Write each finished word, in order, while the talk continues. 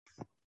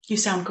You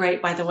sound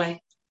great, by the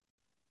way.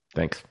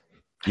 Thanks.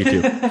 You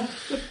too.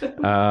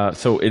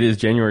 So it is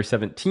January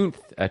 17th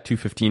at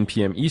 2:15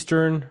 p.m.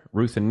 Eastern.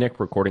 Ruth and Nick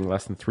recording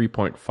lesson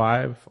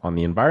 3.5 on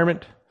the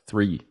environment.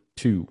 Three,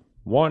 two,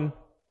 one.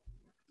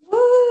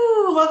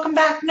 Woo! Welcome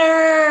back,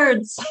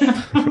 nerds.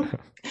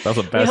 That's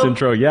the We best hope,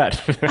 intro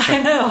yet.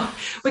 I know,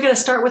 we got to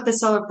start with the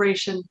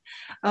celebration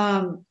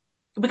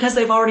because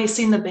they've already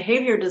seen the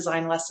behavior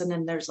design lesson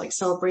and there's like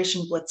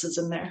celebration blitzes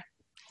in there.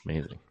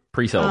 Amazing. Um,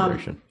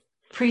 Pre-celebration.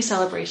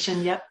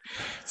 Pre-celebration, yep.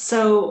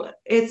 So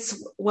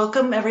it's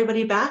welcome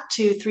everybody back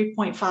to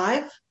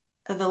 3.5.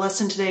 The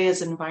lesson today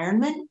is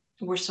environment.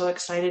 We're so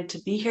excited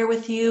to be here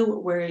with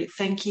you. We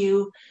thank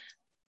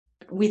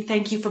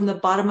you from the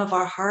bottom of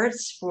our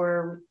hearts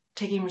for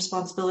taking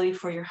responsibility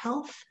for your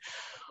health.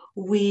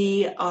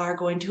 We are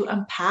going to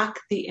unpack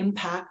the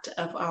impact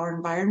of our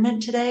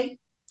environment today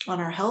on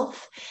our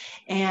health.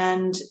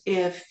 And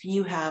if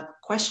you have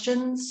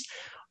questions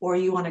or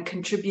you want to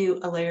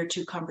contribute a layer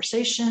two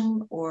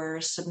conversation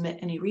or submit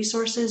any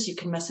resources, you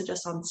can message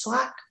us on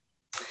Slack.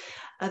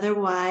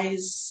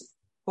 Otherwise,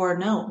 or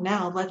no,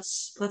 now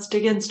let's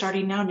dig in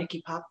starting now,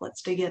 Nikki Pop.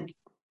 Let's dig in.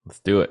 Let's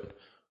do it.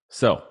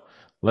 So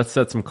let's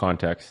set some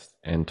context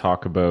and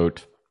talk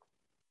about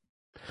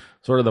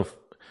sort of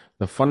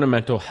the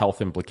fundamental health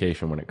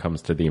implication when it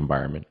comes to the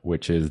environment,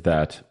 which is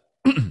that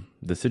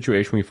the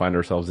situation we find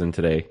ourselves in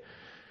today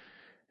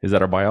is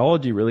that our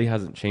biology really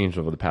hasn't changed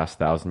over the past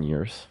 1,000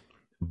 years,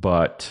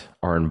 but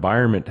our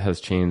environment has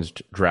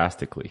changed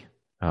drastically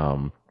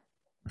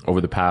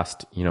over the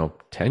past,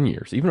 10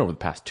 years, even over the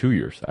past 2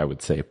 years, I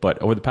would say. But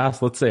over the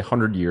past, let's say,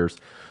 100 years,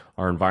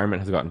 our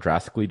environment has gotten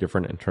drastically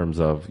different in terms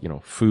of,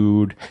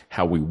 food,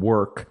 how we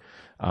work,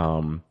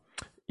 you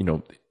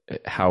know,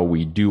 how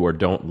we do or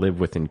don't live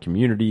within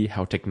community,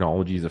 how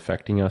technology is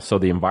affecting us. So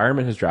the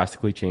environment has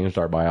drastically changed.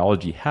 Our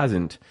biology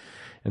hasn't.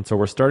 And so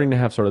we're starting to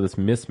have sort of this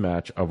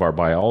mismatch of our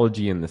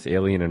biology in this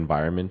alien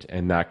environment,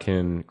 and that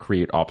can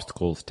create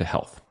obstacles to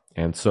health.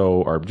 And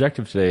so our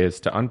objective today is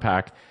to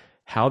unpack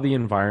how the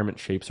environment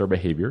shapes our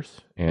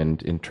behaviors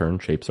and in turn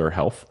shapes our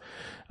health,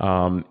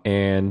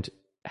 and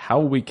how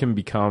we can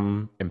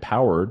become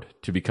empowered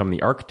to become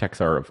the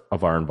architects of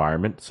our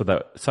environment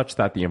such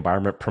that the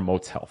environment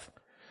promotes health.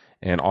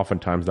 And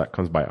oftentimes that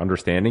comes by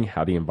understanding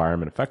how the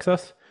environment affects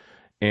us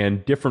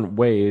and different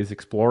ways,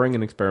 exploring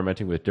and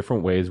experimenting with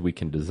different ways we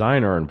can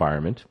design our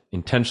environment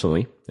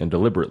intentionally and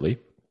deliberately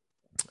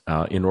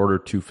in order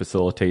to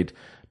facilitate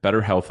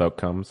better health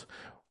outcomes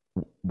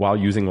while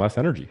using less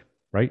energy,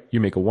 right? You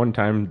make a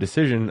one-time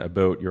decision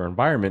about your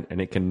environment and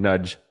it can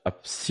nudge a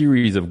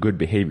series of good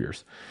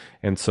behaviors.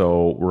 And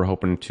so we're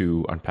hoping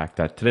to unpack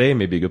that today.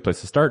 Maybe a good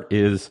place to start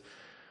is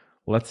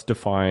let's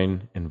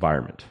define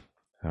environment.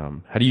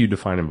 How do you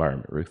define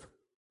environment, Ruth?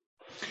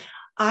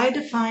 I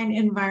define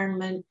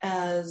environment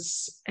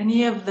as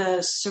any of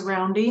the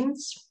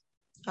surroundings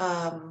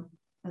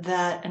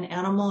that an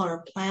animal or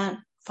a plant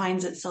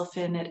finds itself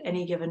in at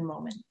any given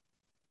moment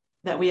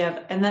that we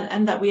have, and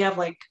that we have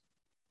like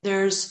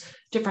there's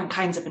different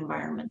kinds of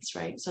environments,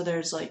 right? So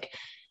there's like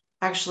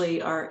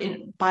actually our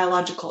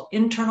biological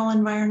internal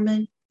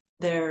environment.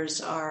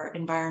 There's our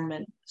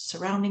environment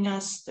surrounding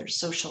us. There's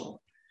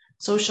social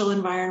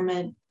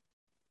environment.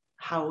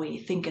 How we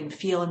think and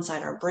feel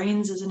inside our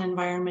brains is an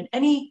environment.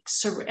 Any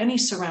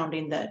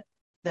surrounding that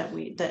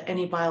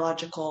any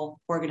biological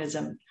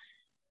organism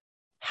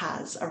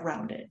has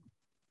around it,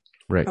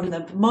 Right. from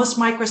the most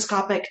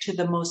microscopic to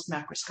the most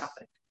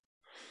macroscopic.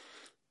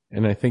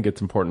 And I think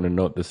it's important to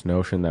note this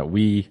notion that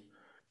we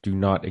do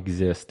not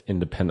exist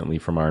independently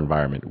from our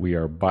environment. We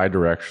are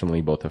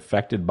bidirectionally both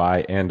affected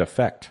by and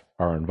affect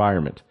our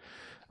environment.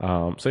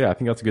 So yeah, I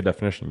think that's a good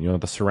definition.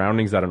 The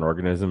surroundings that an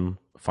organism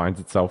finds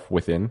itself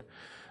within,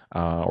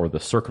 or the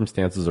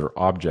circumstances or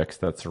objects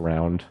that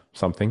surround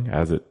something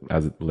as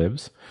it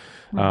lives.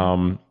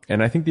 Mm-hmm.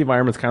 And I think the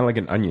environment's kind of like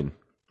an onion,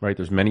 right?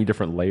 There's many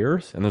different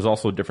layers, and there's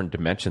also different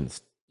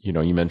dimensions. You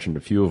mentioned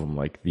a few of them,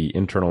 like the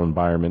internal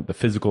environment, the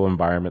physical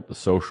environment, the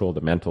social,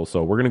 the mental.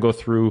 So we're going to go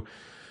through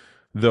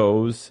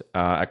those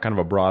at kind of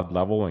a broad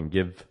level and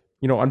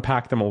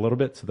unpack them a little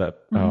bit so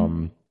that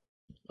Mm-hmm.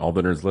 all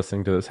the nerds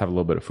listening to this have a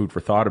little bit of food for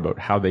thought about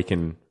how they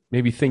can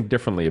maybe think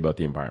differently about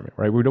the environment,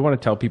 right? We don't want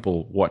to tell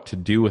people what to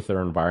do with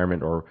their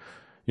environment or,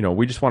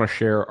 we just want to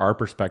share our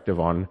perspective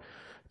on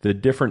the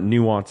different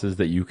nuances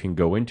that you can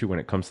go into when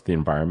it comes to the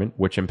environment,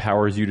 which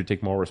empowers you to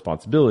take more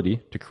responsibility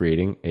to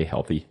creating a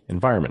healthy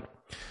environment.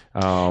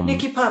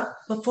 Nikki Pop,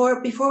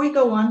 before we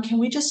go on, can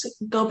we just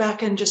go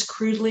back and just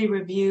crudely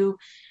review,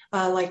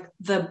 like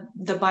the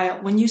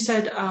bio when you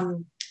said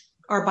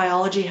our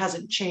biology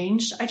hasn't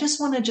changed? I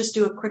just want to just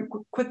do a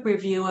quick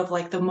review of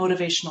like the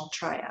motivational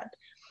triad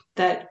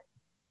that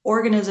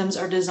organisms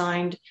are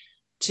designed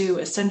to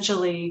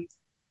essentially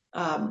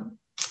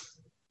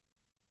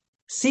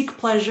seek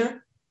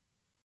pleasure,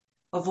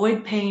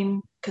 avoid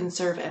pain,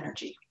 conserve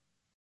energy,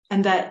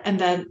 and that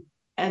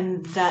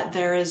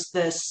there is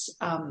this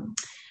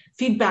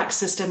feedback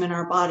system in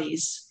our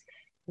bodies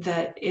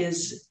that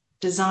is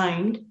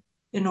designed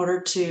in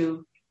order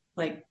to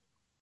like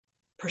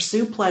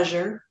pursue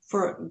pleasure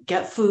for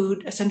get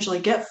food, essentially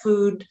get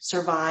food,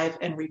 survive,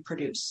 and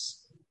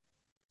reproduce.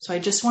 So I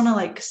just want to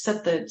like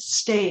set the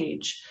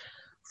stage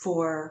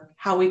for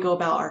how we go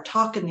about our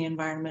talk in the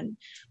environment,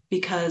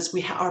 because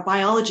our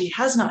biology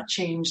has not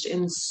changed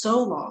in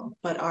so long,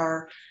 but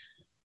our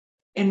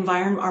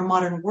environment, our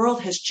modern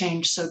world has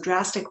changed so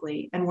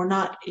drastically, and we're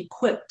not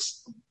equipped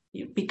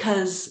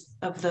because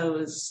of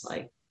those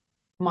like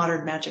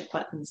modern magic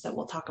buttons that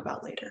we'll talk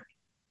about later.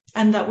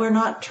 And that we're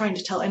not trying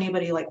to tell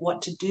anybody like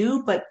what to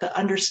do, but the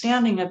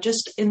understanding of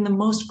just in the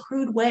most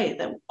crude way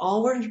that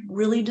all we're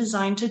really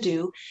designed to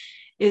do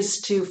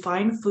is to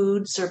find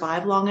food,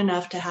 survive long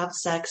enough to have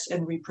sex,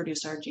 and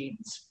reproduce our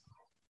genes.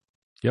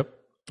 Yep.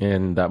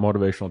 And that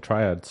motivational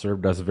triad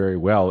served us very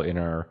well in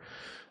our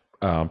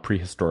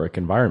prehistoric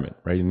environment,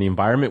 right? In the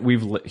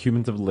environment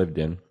humans have lived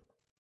in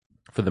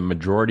for the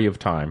majority of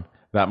time,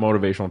 that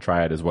motivational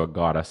triad is what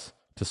got us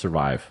to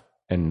survive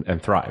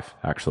and thrive,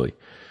 actually.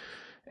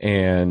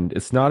 And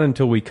it's not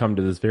until we come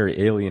to this very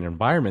alien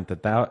environment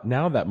that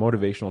now that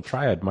motivational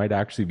triad might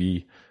actually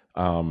be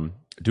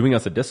doing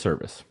us a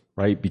disservice,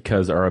 right?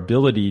 Because our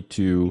ability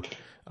to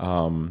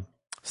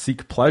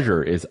seek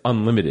pleasure is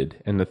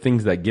unlimited, and the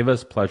things that give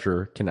us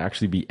pleasure can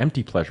actually be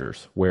empty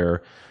pleasures,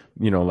 where,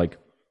 like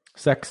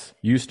sex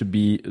used to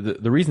be,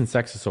 the reason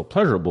sex is so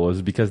pleasurable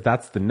is because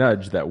that's the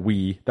nudge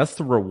that's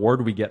the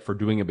reward we get for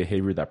doing a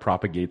behavior that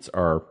propagates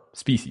our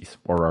species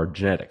or our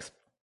genetics.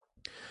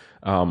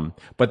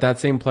 But that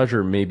same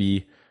pleasure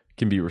maybe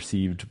can be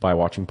received by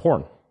watching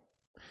porn.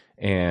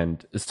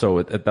 And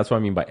so that's what I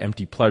mean by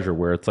empty pleasure,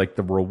 where it's like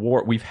the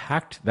reward, we've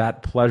hacked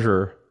that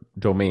pleasure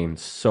domain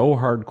so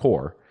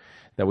hardcore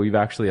that we've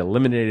actually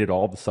eliminated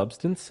all the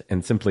substance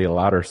and simply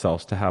allowed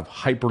ourselves to have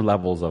hyper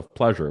levels of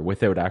pleasure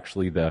without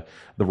actually the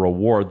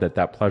reward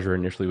that pleasure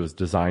initially was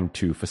designed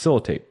to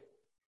facilitate.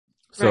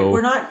 So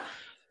right.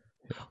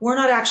 We're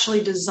not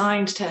actually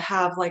designed to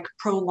have like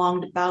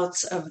prolonged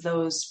bouts of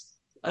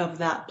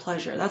that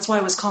pleasure. That's why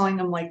I was calling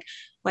them like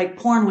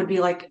porn would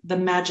be like the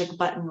magic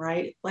button,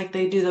 right? Like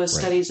they do those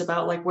studies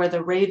about like where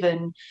the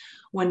raven,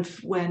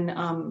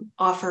 when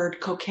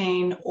offered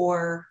cocaine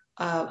or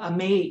a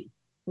mate,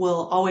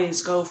 will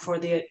always go for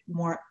the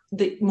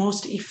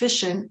most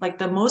efficient, like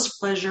the most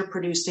pleasure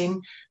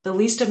producing, the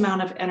least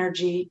amount of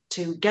energy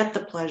to get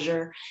the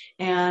pleasure,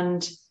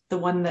 and the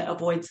one that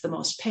avoids the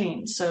most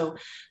pain. So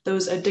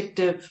those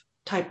addictive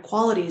type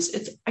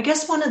qualities, I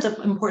guess one of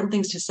the important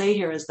things to say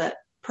here is that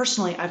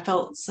personally, I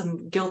felt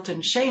some guilt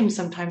and shame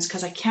sometimes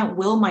because I can't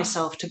will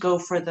myself to go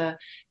for the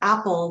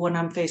apple when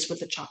I'm faced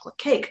with a chocolate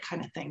cake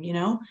kind of thing,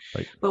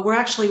 Right. But we're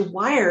actually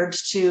wired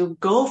to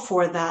go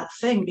for that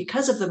thing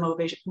because of the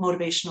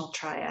motivational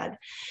triad.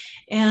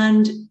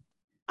 And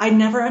I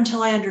never,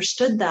 until I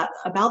understood that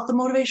about the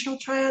motivational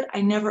triad,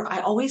 I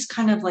always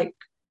kind of like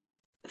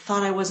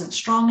thought I wasn't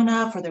strong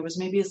enough, or there was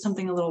maybe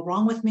something a little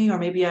wrong with me, or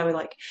maybe I would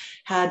like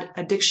had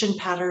addiction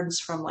patterns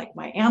from like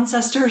my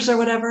ancestors or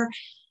whatever.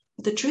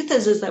 The truth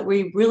is that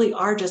we really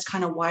are just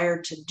kind of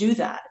wired to do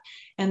that.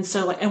 And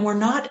so, and we're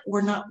not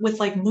with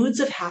like moods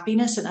of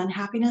happiness and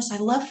unhappiness. I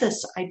love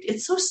this.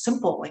 It's so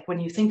simple, like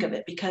when you think of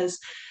it, because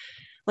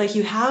like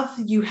you're going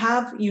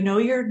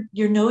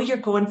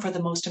for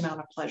the most amount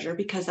of pleasure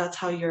because that's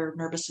how your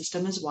nervous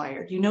system is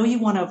wired. You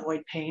want to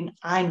avoid pain.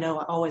 I know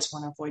I always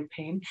want to avoid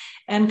pain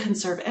and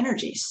conserve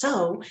energy.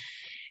 So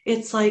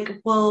it's like,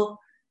 well,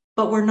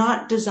 but we're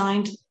not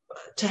designed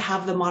to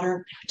have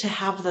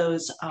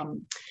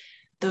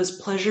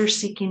those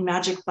pleasure-seeking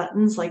magic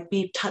buttons like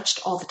be touched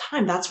all the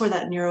time. That's where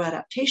that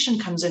neuroadaptation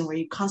comes in, where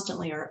you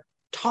constantly are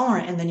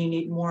tolerant and then you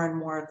need more and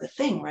more of the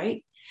thing,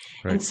 right?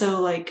 And so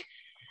like,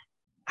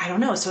 I don't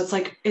know. So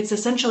it's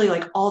essentially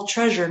like all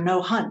treasure,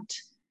 no hunt,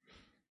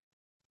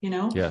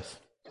 Yes.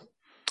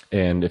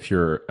 And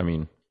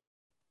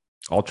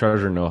all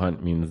treasure, no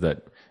hunt means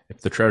that if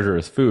the treasure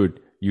is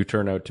food, you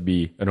turn out to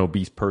be an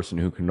obese person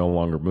who can no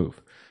longer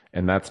move.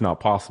 And that's not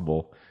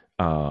possible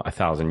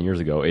 1,000 years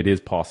ago. It is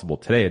possible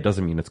today. It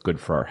doesn't mean it's good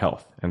for our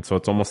health. And so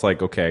it's almost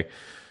like, okay,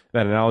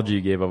 that analogy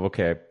you gave of,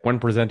 okay, when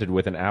presented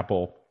with an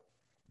apple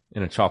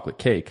and a chocolate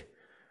cake,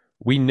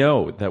 we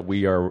know that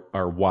we are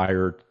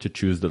wired to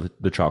choose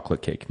the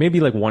chocolate cake. Maybe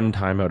like one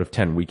time out of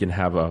 10, we can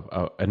have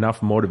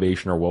enough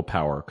motivation or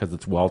willpower because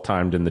it's well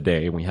timed in the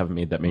day and we haven't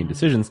made that many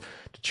decisions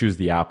to choose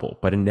the apple.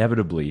 But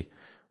inevitably,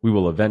 we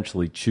will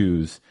eventually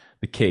choose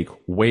the cake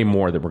way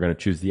more than we're going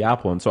to choose the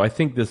apple. And so I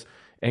think this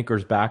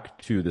anchors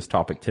back to this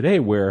topic today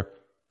where,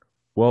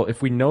 well,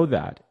 if we know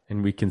that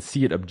and we can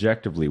see it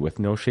objectively with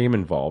no shame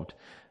involved,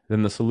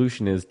 then the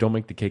solution is don't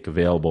make the cake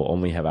available,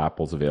 only have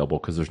apples available,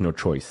 because there's no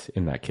choice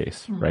in that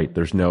case, right?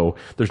 There's no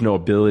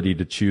ability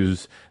to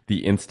choose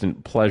the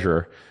instant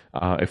pleasure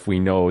if we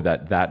know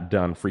that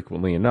done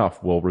frequently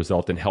enough will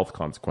result in health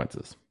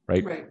consequences,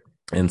 right?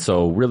 And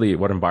so really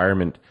what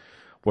environment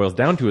boils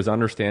down to is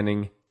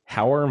understanding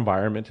how our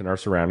environment and our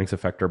surroundings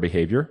affect our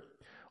behavior,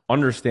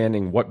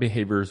 understanding what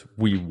behaviors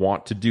we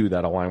want to do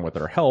that align with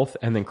our health,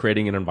 and then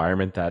creating an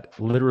environment that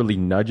literally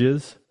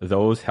nudges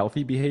those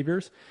healthy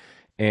behaviors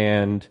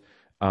and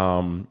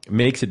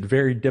makes it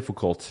very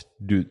difficult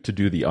to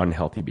do the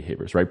unhealthy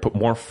behaviors, right? Put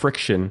more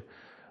friction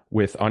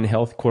with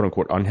unhealthy, quote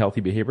unquote,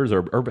 unhealthy behaviors,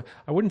 or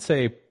I wouldn't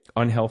say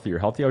unhealthy or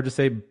healthy. I would just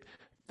say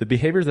the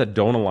behaviors that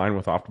don't align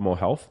with optimal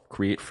health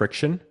create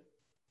friction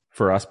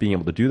for us being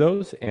able to do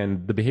those.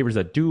 And the behaviors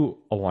that do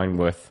align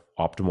with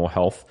optimal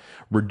health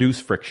reduce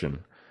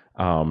friction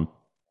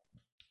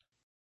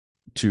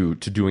to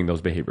doing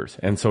those behaviors.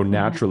 And so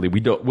naturally we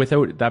don't,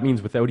 without, that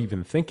means without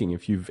even thinking,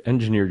 if you've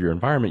engineered your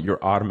environment,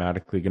 you're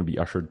automatically going to be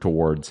ushered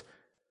towards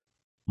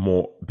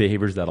more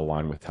behaviors that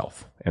align with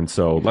health. And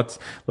so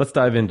let's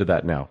dive into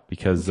that now,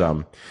 because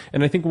and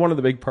I think one of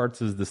the big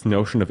parts is this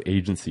notion of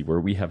agency where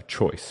we have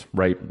choice,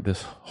 right?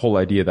 This whole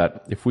idea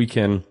that if we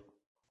can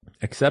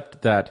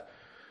accept that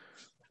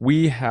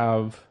we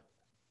have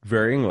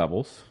varying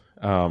levels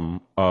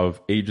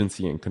of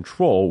agency and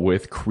control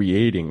with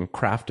creating,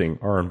 crafting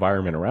our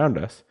environment around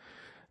us,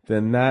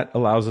 then that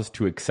allows us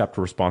to accept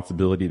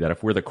responsibility that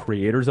if we're the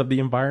creators of the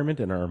environment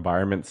and our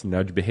environments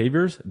nudge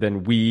behaviors,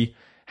 then we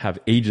have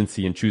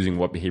agency in choosing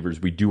what behaviors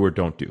we do or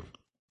don't do.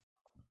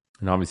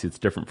 And obviously it's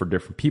different for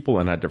different people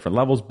and at different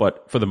levels,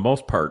 but for the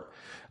most part,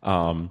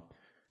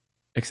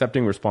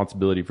 accepting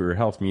responsibility for your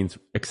health means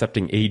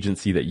accepting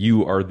agency that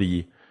you are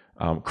the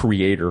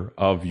creator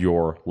of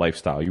your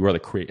lifestyle. You are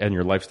the and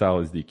your lifestyle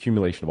is the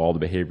accumulation of all the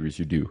behaviors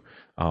you do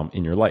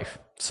in your life.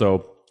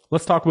 So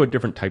let's talk about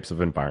different types of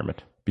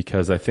environment,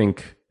 because I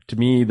think to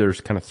me,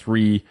 there's kind of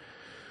three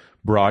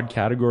broad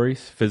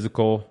categories: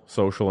 physical,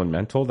 social, and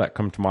mental, that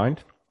come to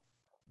mind.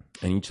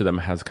 And each of them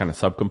has kind of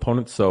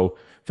subcomponents. So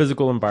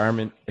physical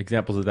environment,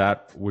 examples of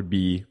that would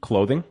be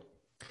clothing.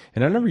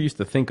 And I never used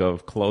to think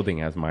of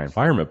clothing as my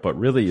environment, but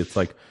really it's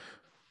like,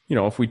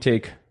 if we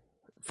take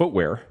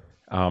footwear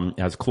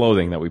as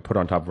clothing that we put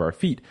on top of our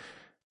feet,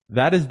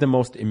 that is the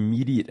most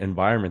immediate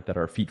environment that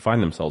our feet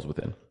find themselves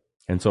within.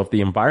 And so if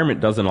the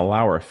environment doesn't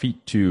allow our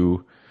feet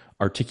to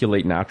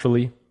articulate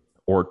naturally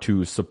or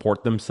to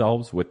support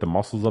themselves with the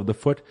muscles of the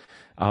foot,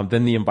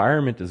 then the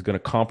environment is going to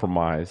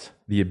compromise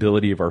the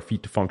ability of our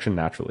feet to function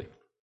naturally.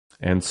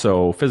 And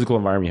so physical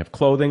environment, you have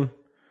clothing.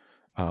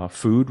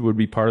 Food would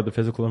be part of the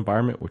physical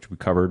environment, which we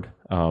covered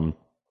in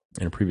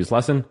a previous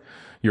lesson.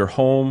 Your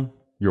home,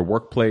 your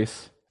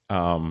workplace,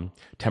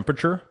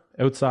 temperature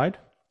outside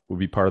would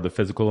be part of the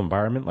physical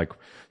environment. Like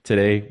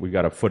today, we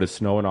got a foot of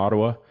snow in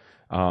Ottawa,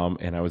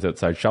 and I was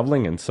outside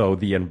shoveling. And so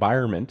the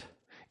environment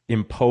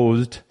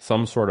imposed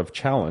some sort of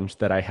challenge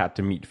that I had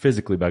to meet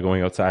physically by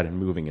going outside and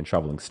moving and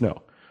shoveling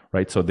snow,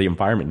 right? So the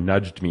environment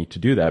nudged me to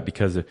do that,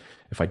 because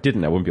if I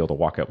didn't, I wouldn't be able to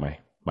walk out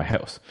my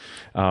house.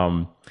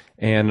 And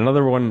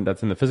another one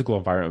that's in the physical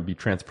environment would be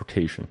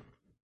transportation,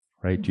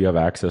 right? Do you have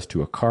access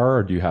to a car,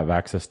 or do you have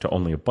access to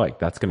only a bike?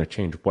 That's going to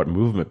change what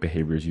movement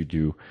behaviors you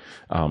do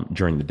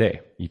during the day,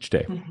 each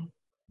day.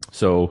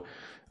 So,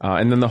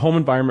 and then the home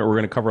environment, we're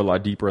going to cover a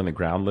lot deeper in the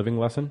ground living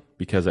lesson,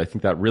 because I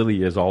think that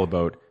really is all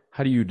about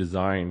how do you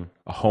design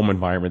a home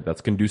environment that's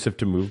conducive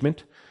to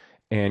movement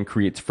and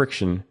creates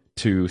friction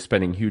to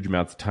spending huge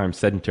amounts of time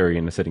sedentary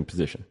in a sitting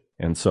position.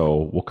 And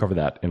so we'll cover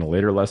that in a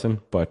later lesson.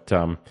 But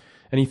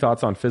any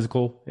thoughts on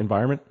physical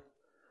environment?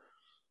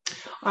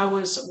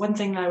 One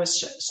thing that I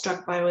was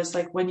struck by was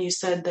like when you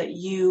said that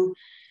you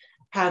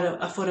had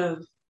a foot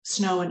of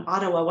snow in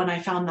Ottawa. When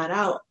I found that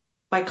out,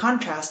 by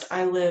contrast,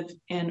 I live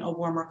in a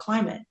warmer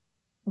climate,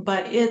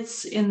 but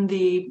it's in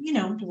the,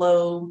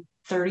 low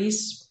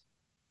 30s,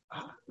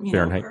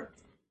 Fahrenheit.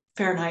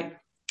 Fahrenheit.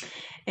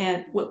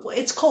 And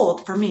it's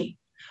cold for me,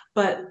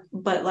 but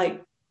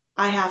like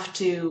I have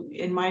to,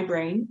 in my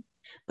brain,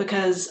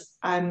 because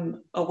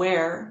I'm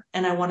aware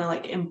and I want to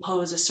like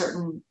impose a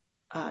certain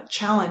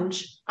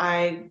challenge,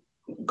 I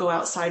go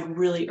outside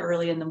really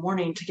early in the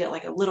morning to get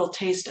like a little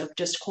taste of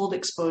just cold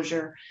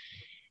exposure,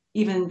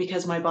 even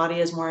because my body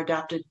is more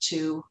adapted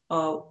to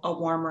a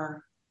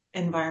warmer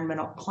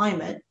environmental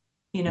climate,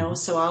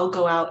 so I'll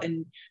go out.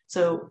 And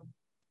so,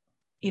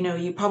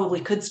 you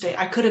probably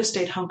I could have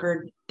stayed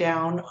hunkered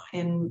down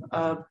in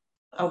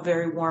a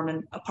very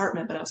warm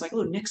apartment, but I was like,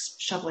 oh, Nick's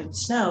shoveling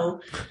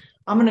snow.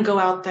 I'm going to go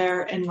out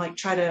there and like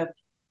try to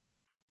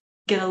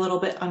get a little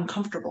bit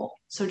uncomfortable.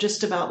 So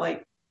just about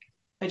like,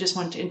 I just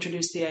wanted to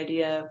introduce the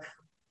idea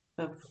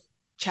of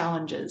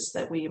challenges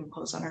that we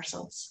impose on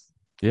ourselves.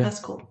 Yeah. That's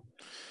cool.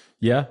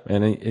 Yeah.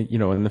 And,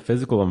 in the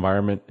physical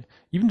environment,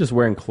 even just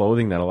wearing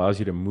clothing that allows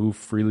you to move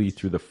freely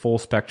through the full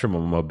spectrum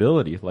of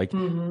mobility, like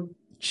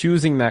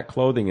choosing that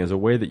clothing is a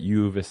way that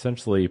you've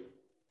essentially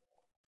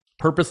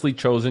purposely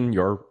chosen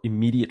your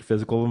immediate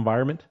physical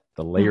environment,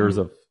 the layers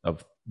of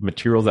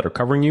materials that are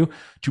covering you,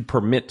 to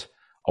permit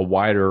a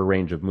wider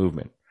range of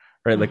movement,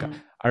 right? Like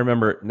I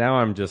remember now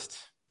I'm just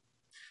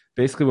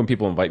basically, when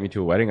people invite me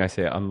to a wedding, I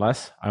say,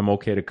 unless I'm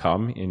okay to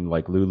come in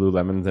like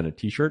Lululemons and a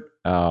t-shirt,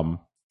 I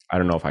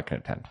don't know if I can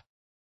attend.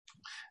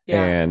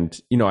 Yeah. And,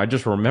 I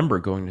just remember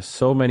going to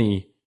so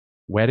many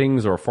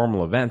weddings or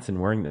formal events and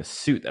wearing this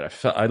suit that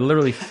I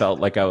literally felt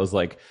like I was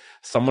like,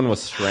 someone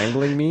was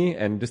strangling me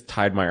and just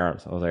tied my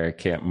arms. I was like, I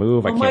can't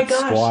move. I can't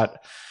squat.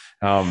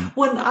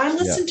 When I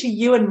listened to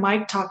you and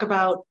Mike talk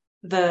about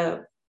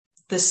the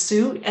the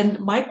suit, and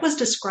Mike was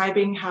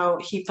describing how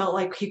he felt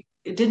like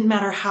it didn't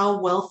matter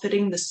how well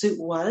fitting the suit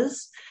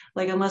was,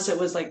 like unless it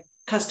was like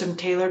custom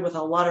tailored with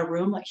a lot of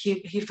room, like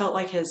he felt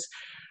like his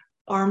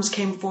arms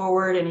came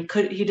forward and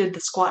he did the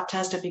squat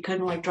test. If he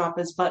couldn't like drop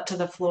his butt to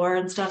the floor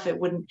and stuff, it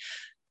wouldn't,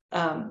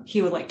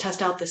 he would like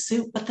test out the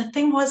suit. But the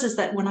thing is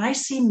that when I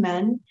see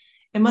men,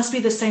 it must be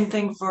the same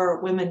thing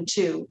for women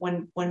too.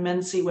 When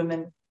men see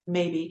women,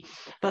 maybe,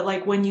 but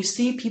like when you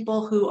see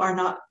people who are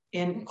not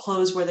in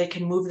clothes where they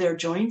can move their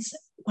joints,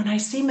 when I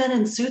see men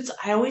in suits,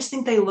 I always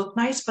think they look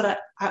nice, but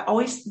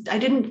I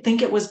didn't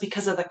think it was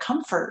because of the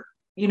comfort,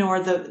 or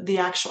the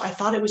actual, I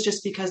thought it was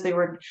just because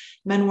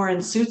men were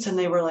in suits and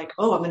they were like,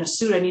 oh, I'm in a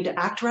suit, I need to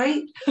act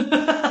right.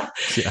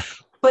 Yeah.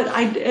 But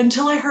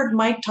until I heard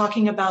Mike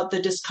talking about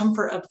the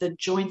discomfort of the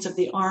joints of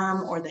the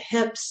arm or the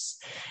hips,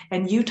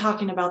 and you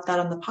talking about that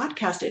on the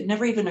podcast, it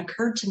never even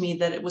occurred to me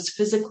that it was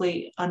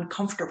physically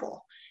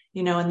uncomfortable,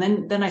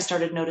 and then I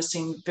started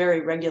noticing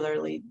very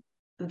regularly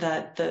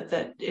that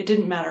it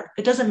didn't matter.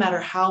 It doesn't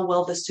matter how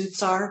well the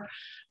suits are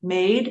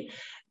made.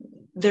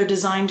 They're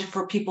designed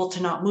for people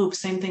to not move.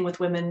 Same thing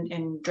with women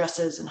in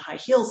dresses and high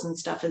heels and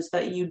stuff, is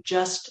that you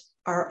just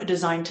are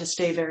designed to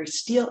stay very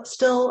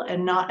still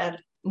and not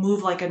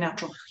move like a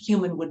natural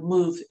human would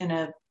move in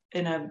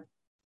a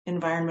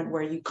environment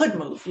where you could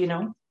move,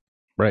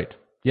 Right.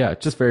 Yeah,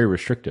 it's just very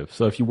restrictive.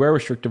 So if you wear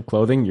restrictive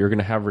clothing, you're going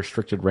to have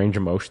restricted range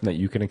of motion that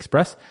you can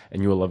express,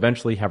 and you will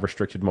eventually have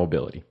restricted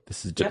mobility.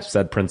 This is just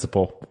said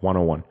principle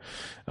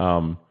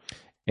 101.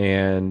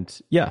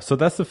 And yeah, so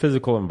that's the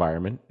physical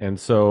environment. And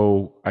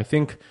so I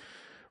think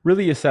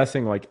really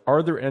assessing, like,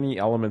 are there any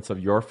elements of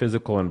your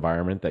physical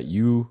environment that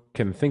you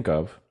can think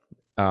of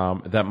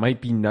that might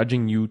be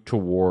nudging you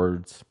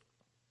towards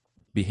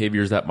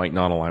behaviors that might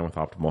not align with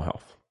optimal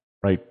health,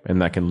 right?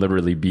 And that can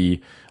literally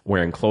be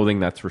wearing clothing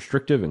that's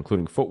restrictive,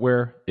 including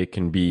footwear. It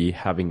can be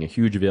having a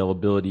huge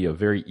availability of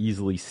very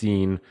easily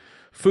seen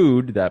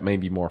food that may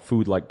be more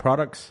food-like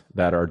products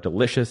that are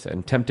delicious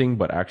and tempting,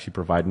 but actually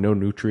provide no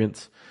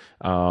nutrients.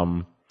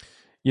 So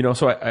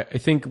I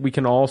think we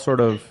can all sort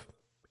of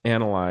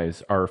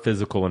analyze our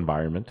physical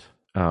environment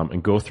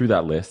and go through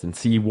that list and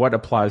see what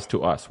applies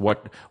to us.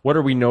 What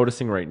are we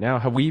noticing right now?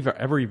 Have we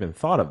ever even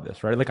thought of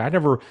this, right? Like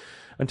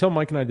until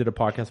Mike and I did a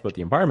podcast about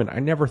the environment, I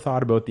never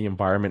thought about the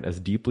environment as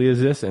deeply as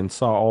this, and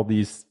saw all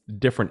these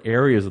different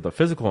areas of the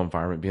physical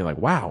environment being like,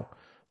 wow,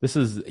 this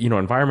is,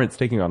 environment's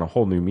taking on a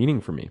whole new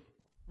meaning for me.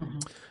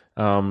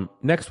 Mm-hmm.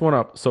 Next one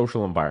up,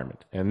 social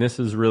environment. And this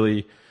is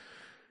really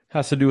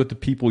has to do with the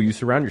people you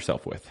surround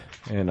yourself with.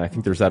 And I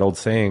think there's that old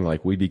saying,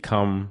 like, we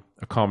become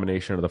a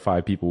combination of the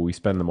 5 people we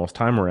spend the most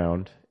time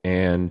around.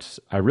 And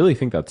I really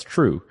think that's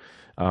true.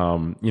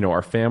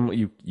 Our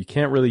family, you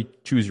can't really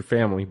choose your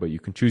family, but you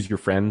can choose your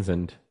friends,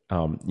 and,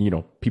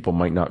 people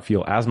might not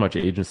feel as much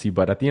agency,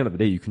 but at the end of the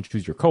day, you can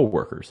choose your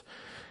coworkers.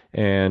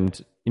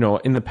 And,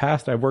 in the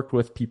past, I've worked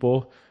with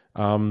people,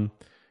 before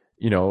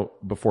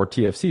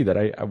TFC that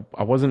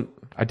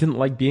I didn't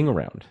like being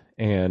around,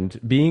 and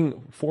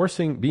being forced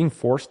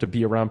to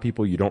be around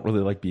people you don't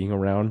really like being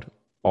around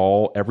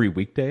every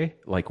weekday,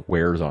 like,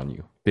 wears on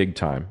you big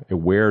time. It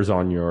wears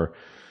on your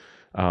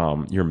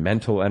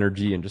mental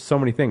energy and just so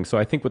many things. So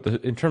I think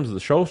in terms of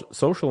the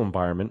social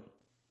environment,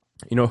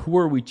 who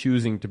are we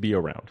choosing to be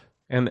around?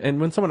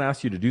 And when someone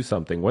asks you to do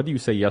something, whether you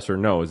say yes or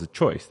no is a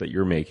choice that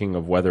you're making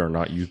of whether or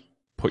not you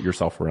put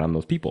yourself around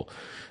those people.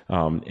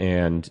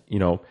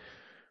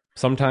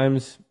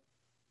 Sometimes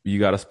you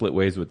got to split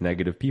ways with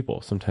negative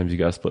people. Sometimes you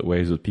got to split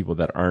ways with people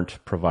that aren't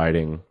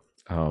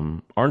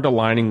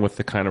aligning with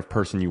the kind of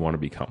person you want to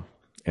become.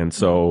 And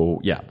so,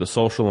 yeah, the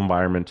social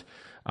environment,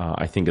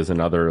 I think, is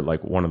another,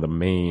 like, one of the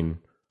main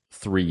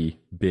 3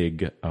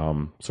 big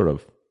sort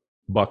of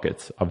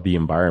buckets of the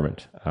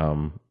environment.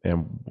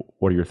 And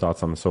what are your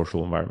thoughts on the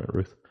social environment,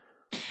 Ruth?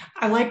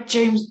 I like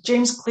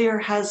James Clear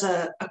has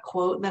a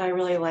quote that I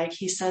really like.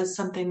 He says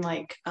something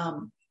like,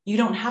 you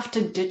don't have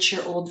to ditch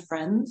your old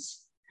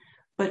friends,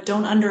 but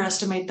don't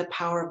underestimate the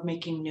power of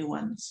making new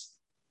ones.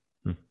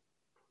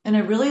 And I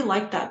really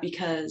like that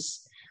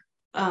because,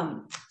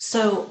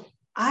 so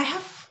I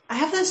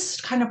have this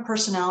kind of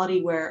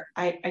personality where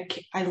I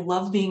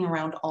love being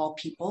around all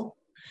people,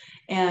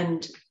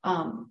 and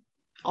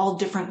all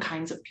different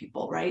kinds of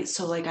people, right?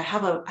 So, like, I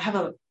have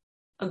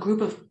a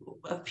group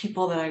of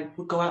people that I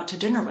would go out to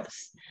dinner with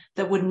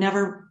that would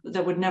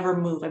never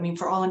move. I mean,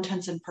 for all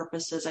intents and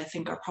purposes, I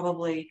think are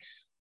probably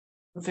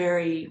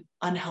very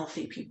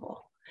unhealthy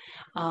people.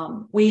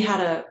 We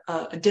had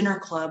a dinner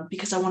club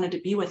because I wanted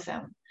to be with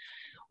them,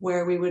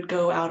 where we would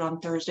go out on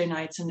Thursday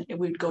nights and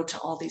we'd go to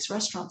all these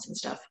restaurants and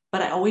stuff.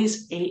 But I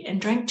always ate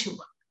and drank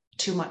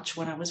too much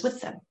when I was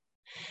with them.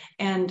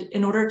 And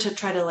in order to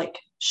try to, like,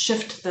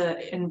 shift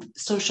the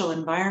social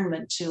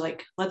environment to,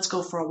 like, let's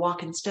go for a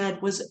walk instead,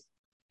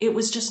 it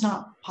was just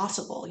not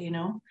possible,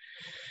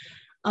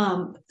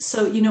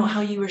 So,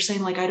 how you were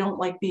saying, like, I don't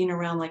like being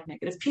around, like,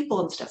 negative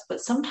people and stuff,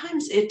 but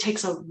sometimes it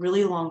takes a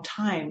really long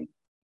time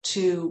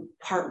to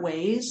part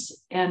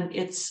ways. And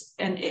it's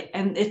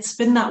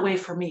been that way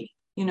for me,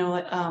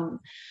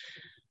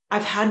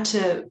 I've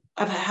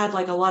had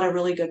like a lot of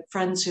really good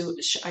friends who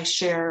I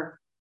share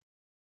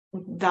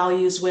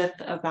values with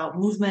about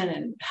movement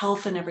and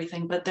health and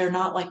everything, but they're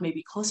not like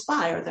maybe close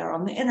by or they're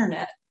on the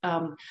internet.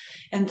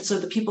 And so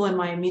the people in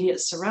my immediate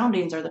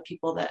surroundings are the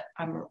people that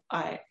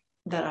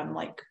I'm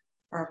like,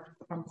 or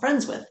I'm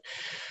friends with.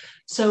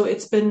 So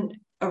it's been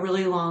a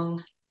really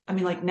long, I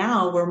mean, like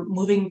now we're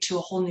moving to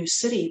a whole new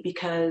city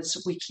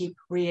because we keep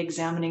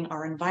re-examining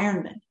our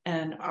environment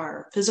and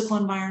our physical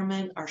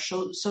environment, our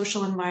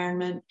social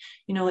environment.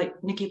 You know,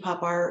 like Nikki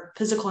Pop, our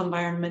physical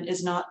environment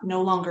is not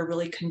no longer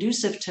really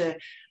conducive to,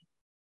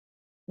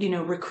 you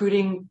know,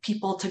 recruiting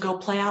people to go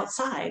play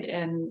outside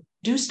and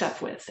do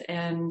stuff with.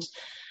 And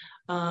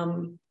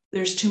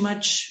there's too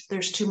much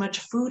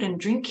food and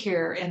drink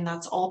here, and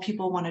that's all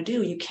people want to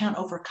do. You can't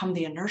overcome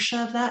the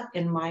inertia of that,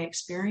 in my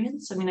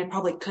experience. I mean, I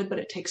probably could, but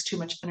it takes too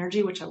much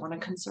energy, which I want to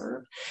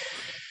conserve.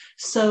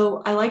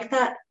 So I like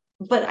that,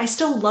 but I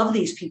still love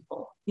these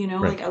people. You know,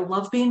 Right. like I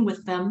love being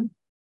with them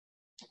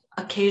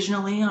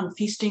occasionally on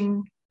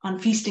feasting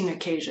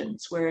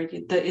occasions where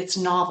it's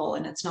novel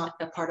and it's not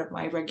a part of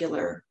my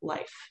regular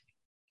life.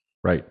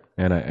 Right.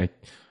 And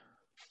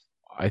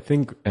I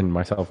think, and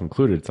myself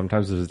included,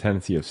 sometimes there's a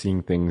tendency of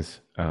seeing things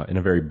in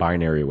a very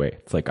binary way.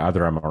 It's like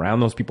either I'm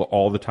around those people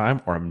all the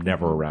time or I'm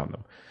never Mm-hmm. around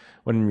them.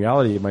 When in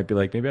reality, it might be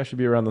like, maybe I should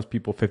be around those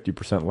people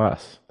 50%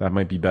 less. That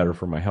might be better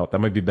for my health. That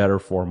might be better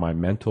for my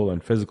mental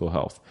and physical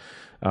health.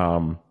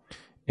 Um,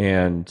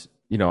 and,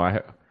 you know,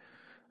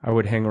 I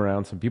would hang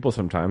around some people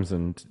sometimes,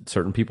 and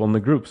certain people in the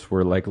groups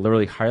were like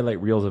literally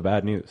highlight reels of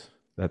bad news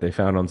that they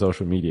found on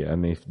social media,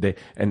 and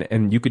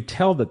and you could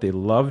tell that they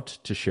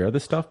loved to share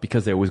this stuff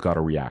because they always got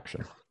a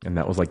reaction, and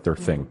that was like their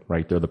Mm-hmm. thing,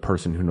 right? They're the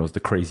person who knows the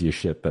craziest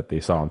shit that they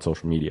saw on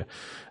social media,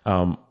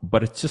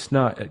 but it's just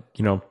not,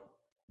 you know.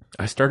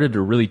 I started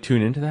to really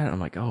tune into that. I'm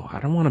like, oh, I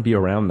don't want to be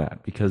around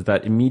that, because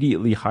that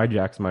immediately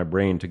hijacks my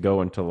brain to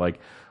go into like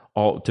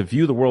all to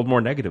view the world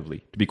more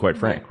negatively, to be quite Right.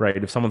 frank,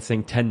 right? If someone's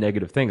saying 10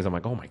 negative things, I'm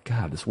like, oh my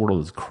God, this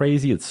world is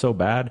crazy. It's so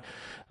bad.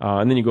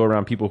 And then you go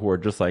around people who are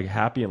just like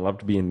happy and love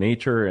to be in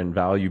nature and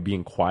value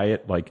being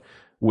quiet, like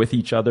with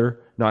each other,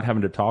 not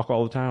having to talk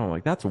all the time. I'm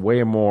like, that's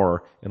way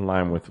more in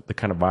line with the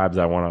kind of vibes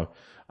I want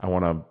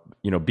to,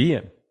 you know, be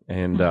in.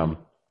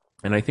 Mm-hmm.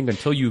 And I think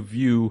until you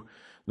view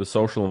the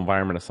social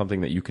environment as something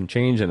that you can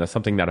change and as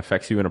something that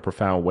affects you in a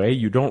profound way,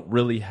 you don't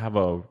really have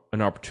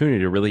an opportunity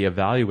to really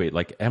evaluate,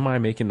 like, am I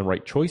making the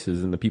right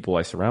choices in the people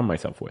I surround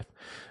myself with?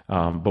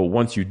 But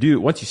once you do,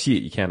 once you see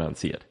it, you can't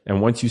unsee it.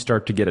 And once you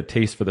start to get a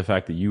taste for the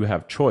fact that you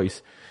have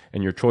choice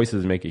and your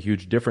choices make a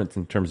huge difference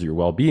in terms of your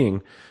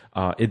well-being,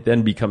 it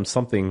then becomes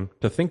something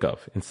to think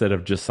of instead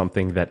of just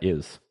something that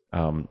is.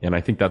 And I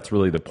think that's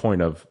really the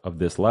point of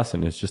this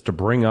lesson, is just to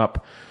bring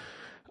up,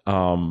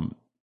 um,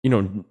 you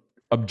know,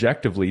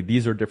 objectively,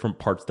 these are different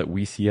parts that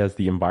we see as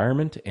the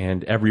environment,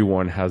 and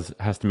everyone has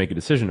to make a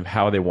decision of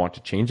how they want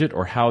to change it,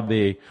 or how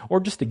they, or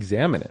just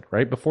examine it,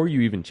 right? Before you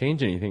even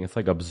change anything, it's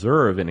like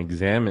observe and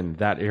examine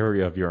that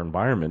area of your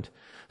environment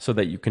so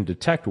that you can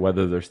detect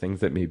whether there's things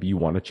that maybe you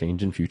want to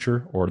change in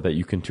future or that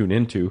you can tune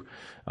into.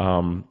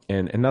 And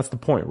that's the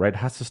point, right? It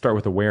has to start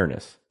with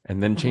awareness.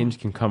 And then Mm-hmm. change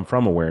can come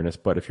from awareness.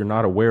 But if you're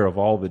not aware of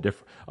all the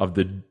of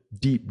the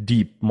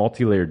deep,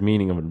 multi-layered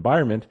meaning of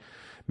environment,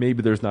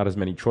 maybe there's not as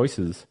many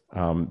choices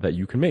that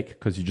you can make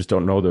because you just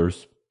don't know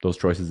those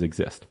choices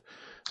exist.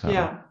 Um,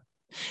 Yeah.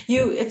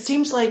 yeah. It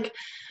seems like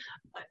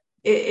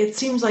it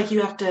seems like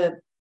you have to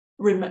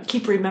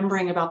keep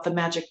remembering about the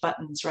magic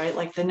buttons, right?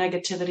 Like the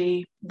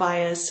negativity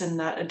bias and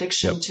that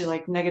addiction Yep. to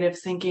like negative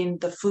thinking.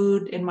 The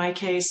food, in my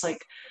case,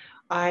 like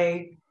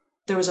I,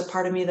 there was a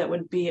part of me that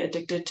would be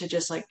addicted to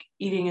just like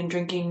eating and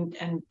drinking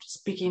and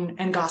speaking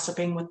and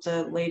gossiping with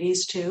the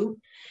ladies too.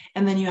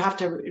 And then you have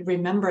to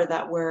remember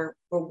that we're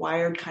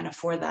wired kind of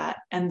for that,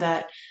 and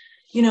that,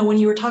 you know, when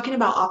you were talking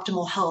about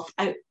optimal health,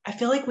 I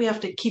feel like we have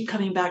to keep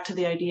coming back to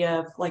the idea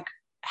of like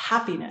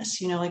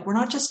happiness, you know, like we're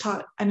not just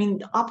talking, I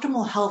mean,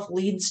 optimal health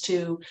leads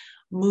to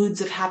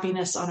moods of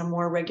happiness on a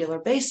more regular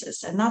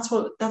basis. And that's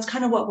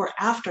kind of what we're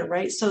after,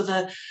 right? So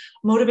the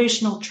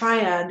motivational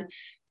triad,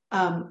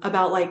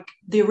 about like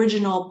the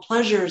original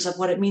pleasures of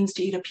what it means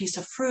to eat a piece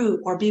of fruit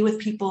or be with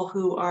people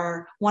who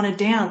are want to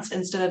dance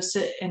instead of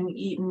sit and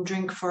eat and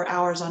drink for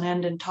hours on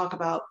end and talk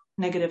about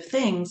negative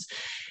things,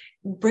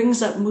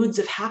 brings up moods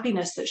of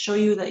happiness that show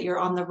you that you're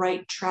on the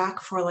right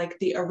track for like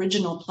the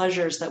original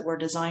pleasures that we're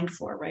designed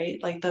for, right?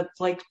 Like the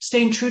like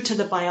staying true to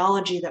the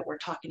biology that we're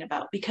talking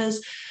about.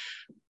 Because,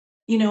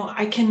 you know,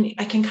 I can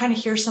kind of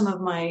hear some of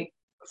my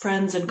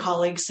friends and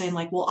colleagues saying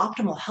like, well,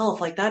 optimal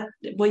health, like that,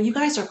 what you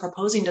guys are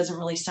proposing doesn't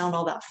really sound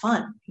all that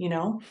fun, you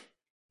know?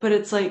 But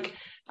it's like,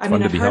 I It's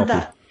mean, fun to be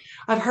healthy.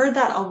 I've heard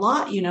that a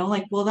lot, you know,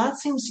 like, well, that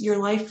seems, your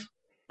life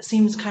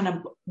seems kind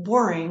of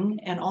boring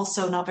and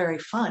also not very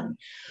fun.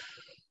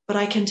 But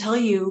I can tell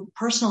you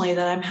personally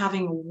that I'm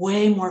having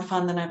way more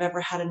fun than I've ever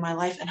had in my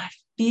life. And I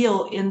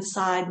feel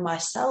inside my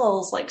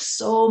cells like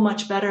so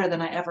much better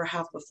than I ever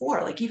have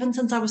before, like even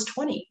since I was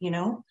 20, you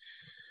know?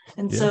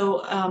 And Yeah.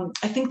 so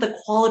I think the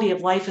quality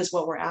of life is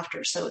what we're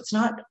after. So it's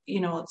not,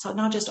 it's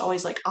not just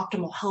always like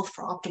optimal health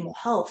for optimal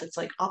health. It's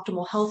like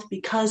optimal health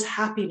because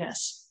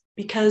happiness,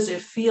 because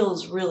it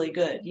feels really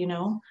good, you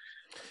know?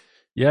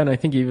 Yeah, and I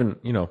think even,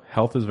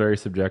 health is very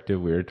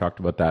subjective. We already talked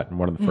about that in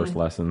one of the first Mm,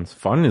 lessons.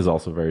 Fun is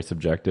also very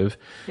subjective.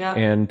 yeah.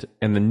 And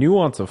the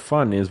nuance of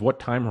fun is what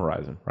time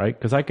horizon, right?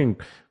 Because I can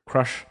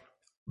crush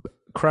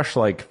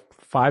like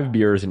 5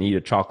 beers and eat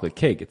a chocolate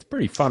cake. It's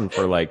pretty fun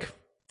for like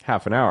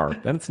half an hour.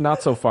 Then it's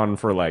not so fun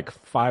for like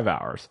 5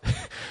 hours.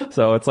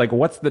 So it's like,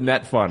 what's the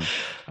net fun?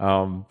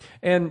 And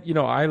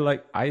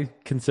I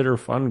consider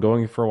fun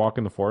going for a walk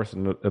in the forest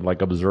and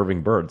like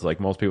observing birds. Like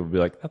most people would be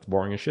like, that's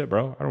boring as shit,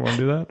 bro. I don't want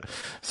to do that.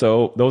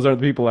 So those are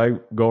the people I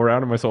go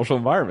around in my social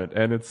environment,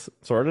 and it's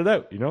sorted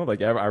out.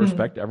 Like I Mm,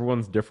 respect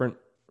everyone's different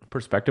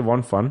perspective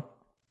on fun.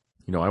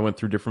 I went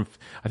through different,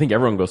 I think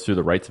everyone goes through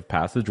the rites of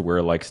passage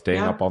where like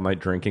staying yeah. up all night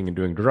drinking and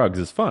doing drugs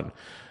is fun.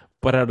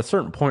 But at a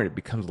certain point, it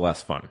becomes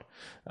less fun.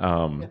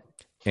 Yeah. Um,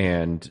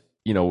 and,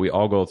 we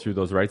all go through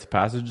those rites of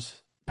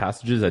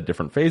passages at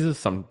different phases.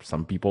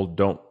 Some people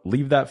don't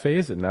leave that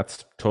phase, and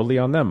that's totally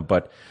on them.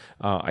 But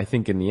I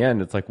think in the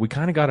end, it's like we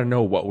kind of got to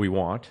know what we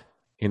want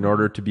in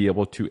order Mhm. to be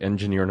able to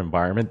engineer an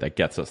environment that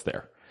gets us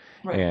there.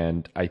 Right.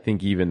 And I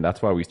think even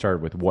that's why we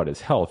started with what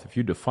is health. If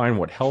you define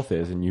what health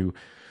is and you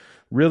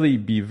really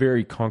be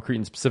very concrete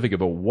and specific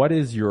about what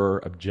is your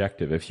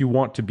objective. If you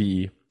want to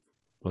be,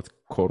 let's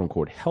quote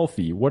unquote,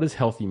 healthy, what does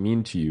healthy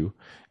mean to you?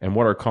 And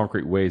what are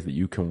concrete ways that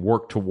you can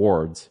work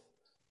towards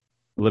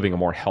living a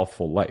more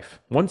healthful life?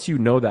 Once you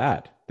know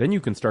that, then you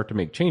can start to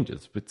make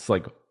changes. It's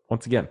like,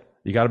 once again,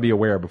 you got to be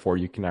aware before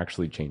you can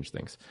actually change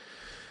things.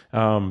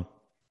 Um,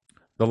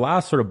 the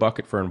last sort of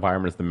bucket for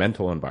environment is the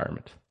mental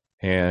environment.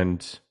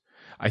 And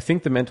I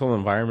think the mental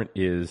environment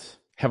is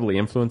heavily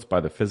influenced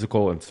by the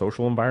physical and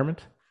social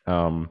environment.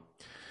 Um,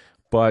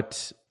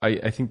 but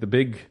I think the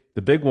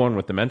big one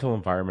with the mental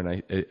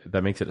environment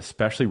that makes it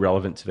especially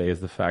relevant today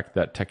is the fact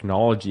that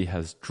technology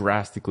has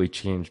drastically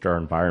changed our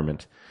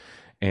environment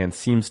and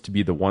seems to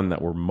be the one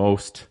that we're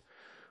most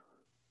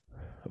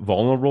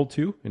vulnerable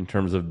to in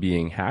terms of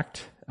being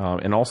hacked,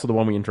 and also the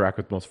one we interact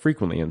with most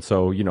frequently. And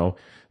so,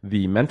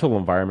 the mental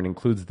environment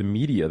includes the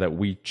media that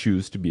we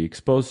choose to be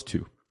exposed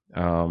to.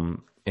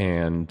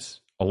 And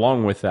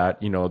along with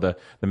that, the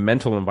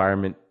mental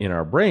environment in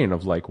our brain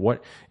of like,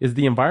 what is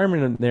the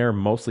environment in there?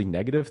 Mostly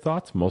negative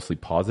thoughts, mostly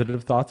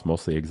positive thoughts,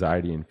 mostly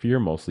anxiety and fear,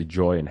 mostly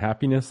joy and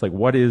happiness. Like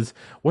what is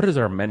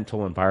our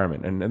mental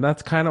environment? And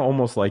that's kind of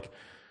almost like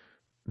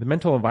the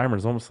mental environment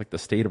is almost like the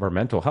state of our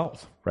mental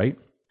health, right?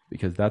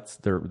 Because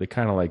they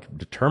kind of like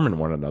determine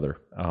one another.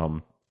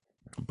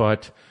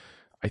 But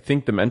I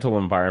think the mental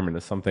environment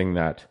is something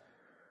that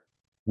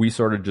we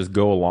sort of just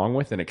go along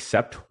with and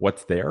accept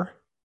what's there.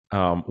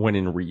 When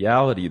in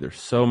reality, there's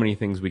so many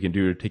things we can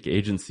do to take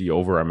agency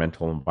over our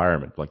mental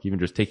environment, like even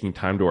just taking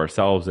time to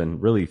ourselves and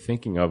really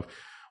thinking of,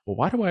 well,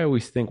 why am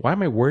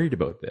I worried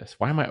about this?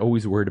 Why am I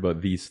always worried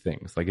about these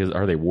things? Like,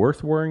 are they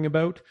worth worrying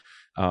about?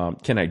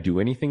 Can I do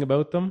anything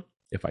about them?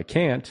 If I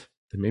can't,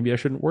 then maybe I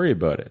shouldn't worry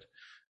about it.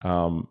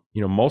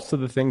 Most of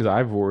the things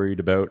I've worried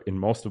about in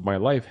most of my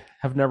life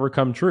have never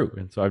come true.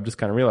 And so I've just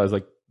kind of realized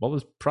like, well,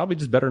 it's probably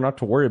just better not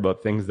to worry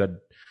about things that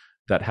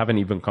haven't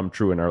even come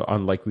true and are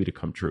unlikely to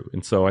come true.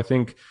 And so I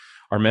think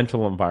our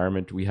mental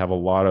environment,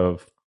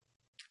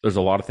 there's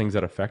a lot of things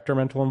that affect our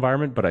mental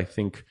environment, but I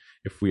think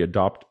if we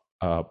adopt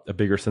a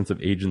bigger sense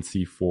of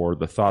agency for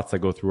the thoughts that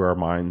go through our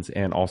minds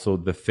and also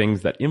the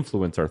things that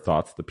influence our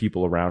thoughts, the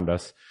people around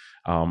us,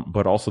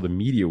 but also the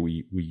media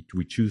we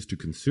choose to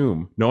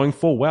consume, knowing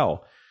full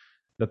well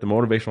that the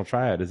motivational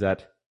triad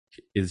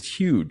is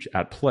huge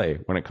at play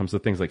when it comes to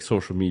things like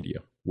social media,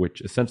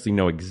 which essentially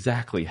know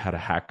exactly how to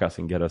hack us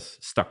and get us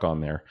stuck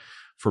on there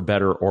for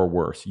better or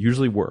worse,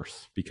 usually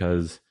worse,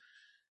 because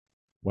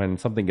when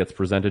something gets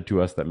presented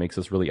to us that makes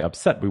us really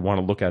upset, we want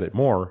to look at it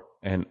more.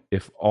 And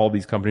if all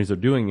these companies are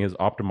doing is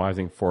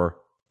optimizing for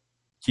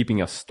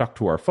keeping us stuck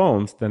to our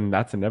phones, then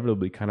that's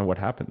inevitably kind of what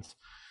happens.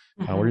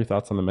 What are Hmm. your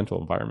thoughts on the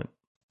mental environment?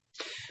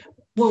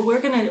 Well,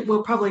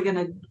 we're probably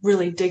gonna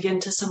really dig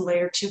into some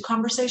layer two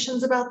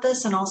conversations about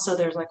this, and also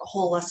there's like a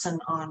whole lesson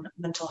on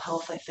mental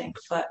health, I think.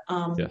 But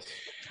Yes.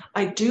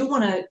 I do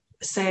want to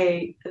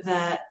say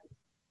that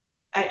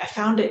I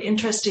found it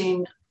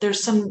interesting.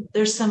 There's some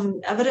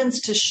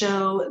evidence to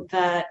show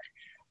that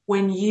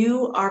when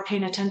you are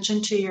paying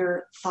attention to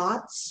your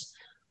thoughts,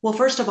 well,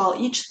 first of all,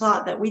 each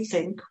thought that we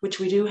think, which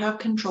we do have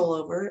control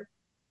over,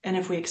 and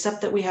if we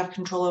accept that we have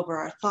control over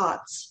our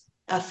thoughts,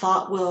 a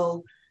thought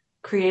will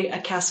create a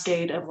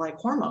cascade of like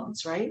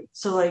hormones, right?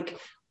 So, like,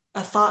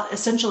 a thought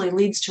essentially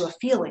leads to a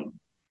feeling.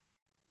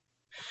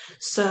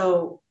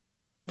 So,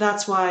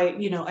 that's why,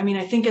 I mean,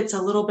 I think it's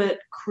a little bit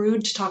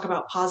crude to talk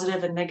about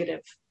positive and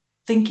negative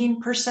thinking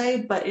per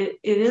se, but it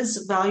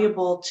is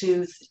valuable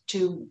to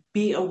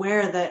be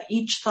aware that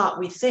each thought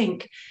we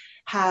think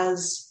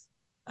has,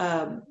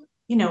 um,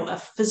 a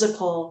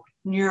physical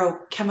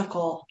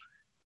neurochemical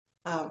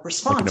Like an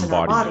response in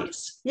our embodiment.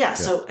 bodies. Yeah.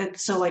 Yeah.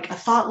 So like a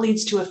thought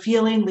leads to a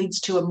feeling, leads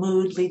to a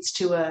mood, leads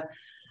to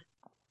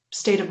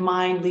state of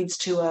mind leads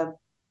to a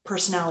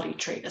personality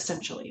trait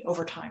essentially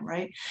over time,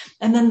 right?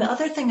 And then the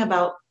other thing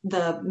about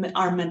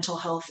our mental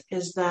health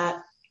is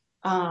that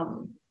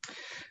um,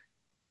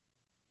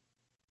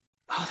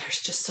 oh,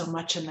 there's just so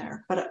much in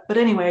there. But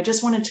anyway, I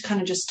just wanted to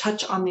kind of just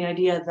touch on the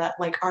idea that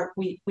like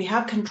we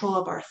have control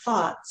of our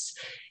thoughts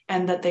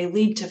and that they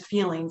lead to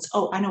feelings.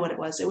 Oh, I know what it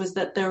was. It was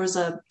that there was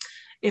a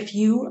if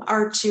you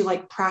are to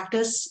like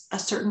practice a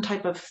certain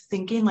type of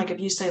thinking, like if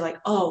you say like,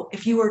 oh,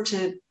 if you were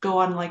to go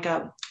on like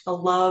a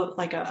love,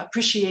 like a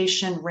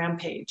appreciation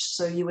rampage.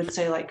 So you would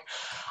say like,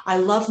 I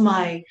love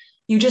my,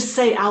 you just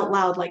say out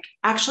loud, like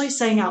actually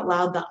saying out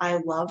loud the I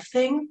love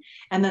thing,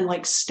 and then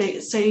like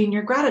saying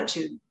your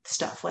gratitude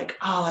stuff, like,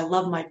 oh, I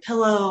love my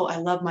pillow. I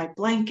love my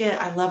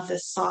blanket. I love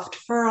this soft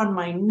fur on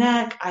my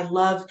neck. I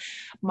love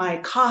my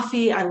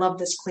coffee. I love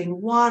this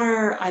clean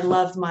water. I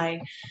love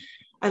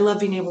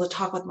being able to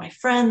talk with my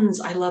friends.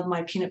 I love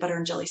my peanut butter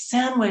and jelly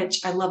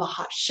sandwich. I love a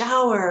hot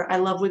shower. I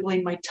love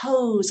wiggling my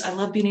toes. I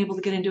love being able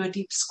to get into a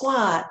deep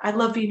squat. I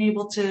love being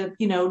able to,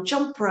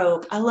 jump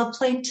rope. I love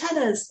playing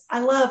tennis.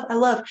 I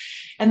love.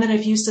 And then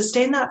if you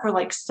sustain that for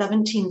like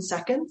 17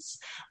 seconds,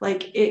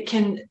 like it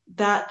can,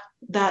 that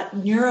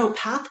neuro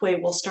pathway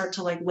will start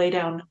to like lay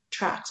down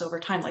tracks over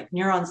time, like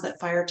neurons that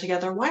fire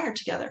together, wire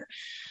together.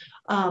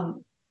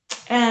 Um,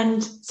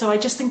 and so I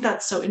just think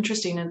that's so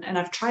interesting. And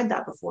I've tried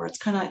that before. It's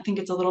kind of, I think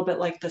it's a little bit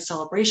like the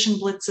celebration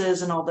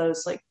blitzes and all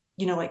those like,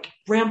 like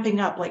ramping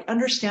up, like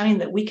understanding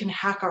that we can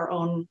hack our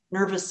own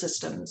nervous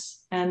systems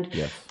and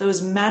Yes.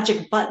 those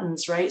magic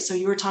buttons, right? So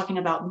you were talking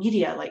about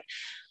media, like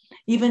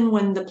even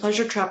when the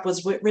pleasure trap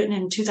was written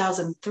in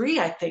 2003,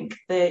 I think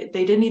they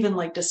didn't even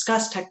like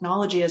discuss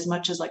technology as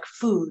much as like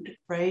food,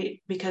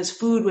 right? Because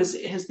food is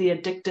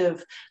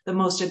the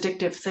most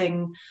addictive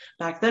thing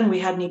back then. We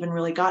hadn't even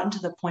really gotten to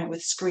the point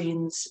with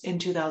screens in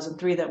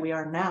 2003 that we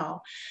are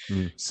now.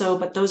 Mm. So,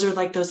 but those are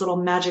like those little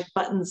magic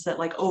buttons that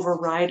like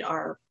override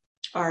our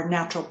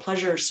natural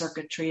pleasure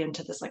circuitry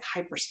into this like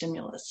hyper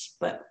stimulus.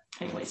 But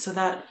anyway, so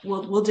that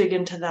we'll dig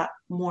into that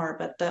more.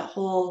 But the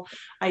whole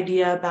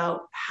idea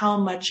about how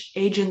much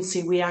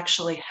agency we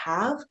actually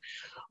have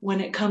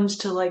when it comes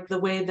to like the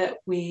way that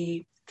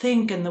we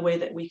think and the way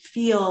that we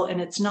feel,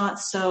 and it's not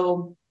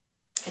so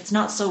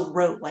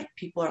rote. Like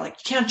people are like,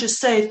 you can't just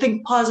say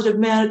think positive,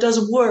 man, it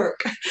doesn't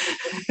work.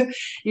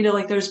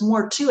 Like there's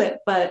more to it,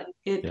 but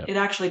it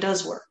actually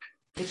does work.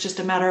 It's just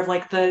a matter of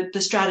like the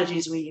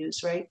strategies we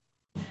use, right?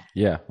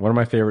 Yeah. One of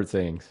my favorite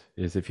sayings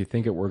is if you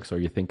think it works or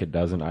you think it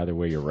doesn't, either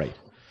way, you're right.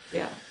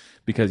 Yeah.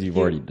 Because you've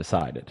already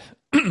decided.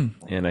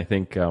 And I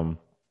think, I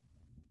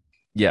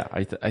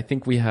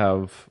think we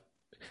have,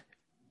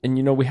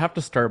 and we have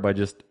to start by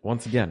just,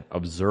 once again,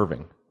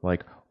 observing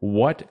like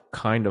what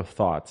kind of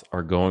thoughts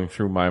are going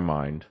through my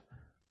mind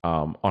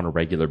on a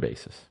regular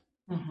basis.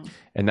 Mm-hmm.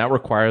 And that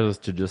requires us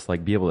to just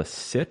like be able to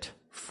sit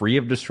free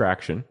of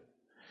distraction.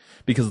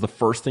 Because the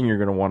first thing you're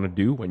going to want to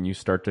do when you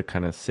start to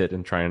kind of sit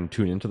and try and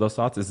tune into those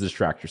thoughts is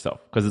distract yourself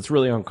because it's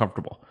really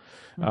uncomfortable.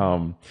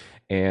 Mm-hmm.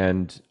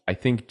 And I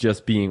think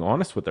just being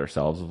honest with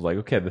ourselves of like,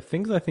 okay, the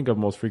things I think of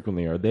most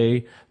frequently, are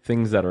they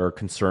things that are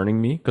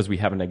concerning me? Because we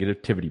have a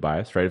negativity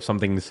bias, right? If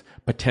something's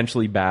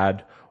potentially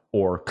bad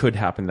or could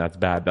happen that's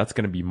bad, that's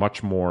going to be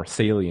much more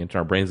salient and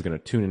our brain's going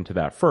to tune into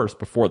that first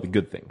before the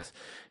good things.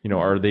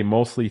 Are they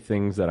mostly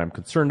things that I'm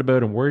concerned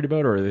about and worried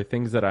about, or are they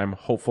things that I'm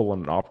hopeful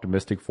and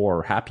optimistic for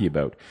or happy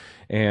about?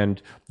 And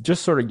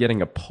just sort of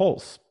getting a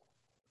pulse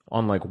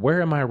on like,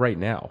 where am I right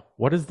now?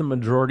 What is the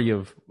majority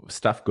of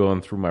stuff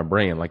going through my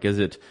brain? Like, is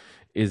it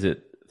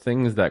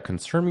things that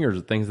concern me, or is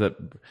it things that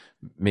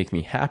make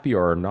me happy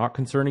or are not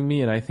concerning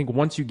me? And I think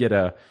once you get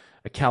a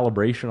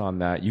calibration on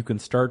that, you can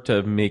start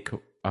to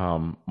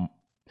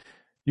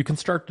you can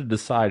start to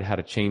decide how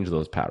to change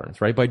those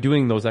patterns, right? By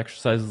doing those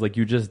exercises like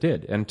you just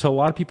did. And to a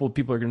lot of people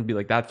are going to be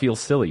like, that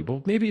feels silly.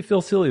 But maybe it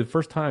feels silly the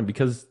first time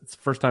because it's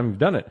the first time you've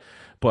done it.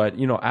 But,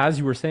 as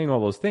you were saying all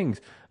those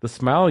things, the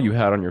smile you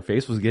had on your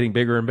face was getting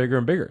bigger and bigger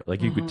and bigger.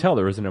 Like you could tell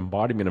there was an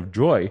embodiment of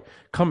joy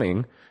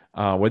coming,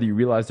 whether you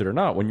realized it or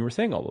not, when you were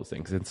saying all those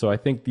things. And so I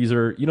think these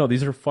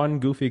are fun,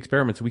 goofy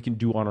experiments we can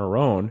do on our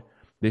own.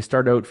 They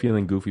start out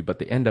feeling goofy, but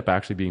they end up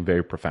actually being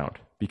very profound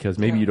because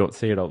maybe you don't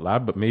say it out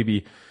loud, but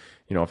maybe,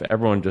 if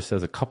everyone just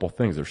says a couple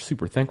things they're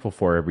super thankful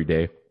for every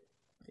day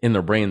in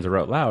their brains or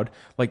out loud,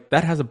 like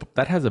that has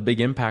a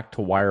big impact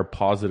to wire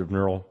positive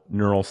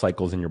neural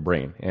cycles in your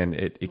brain. And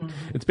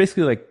it's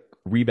basically like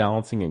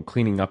rebalancing and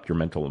cleaning up your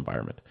mental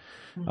environment.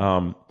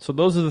 So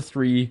those are the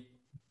three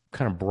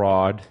kind of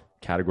broad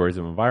categories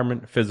of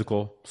environment: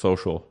 physical,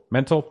 social,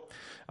 mental.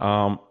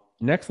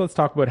 Next, let's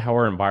talk about how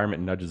our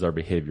environment nudges our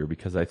behavior,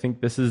 because I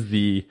think this is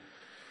the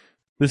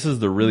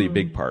really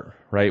big part,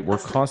 right? We're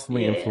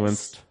constantly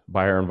influenced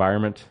by our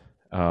environment,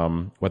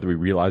 whether we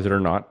realize it or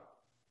not.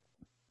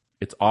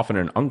 It's often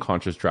an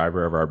unconscious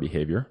driver of our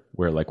behavior,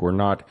 where like we're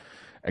not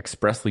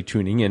expressly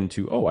tuning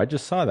into, oh, I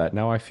just saw that.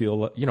 Now I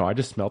feel, I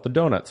just smelled a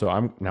donut,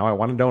 so now I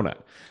want a donut.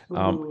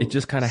 It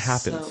just kind of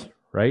happens,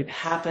 right? It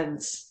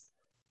happens.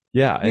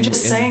 Yeah. You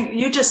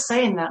just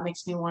saying that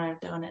makes me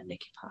want a donut,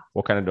 Nikki Pop.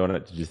 What kind of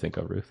donut did you think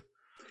of, Ruth?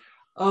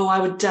 Oh, I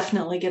would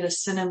definitely get a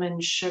cinnamon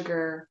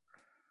sugar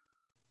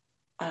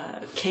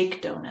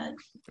cake donut.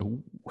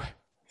 Ooh,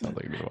 sounds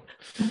like a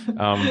good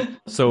one.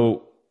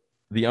 So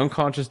the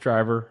unconscious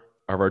driver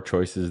of our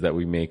choices that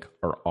we make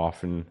are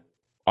often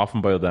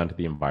boiled down to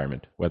the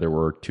environment, whether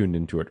we're tuned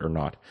into it or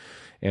not.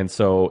 And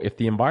so if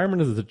the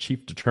environment is the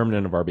chief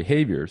determinant of our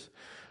behaviors,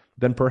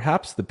 then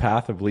perhaps the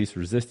path of least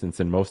resistance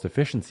and most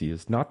efficiency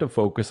is not to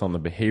focus on the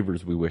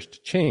behaviors we wish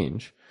to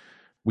change.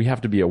 We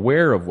have to be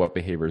aware of what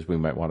behaviors we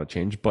might want to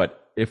change.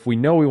 But if we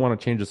know we want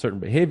to change a certain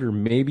behavior,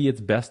 maybe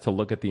it's best to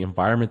look at the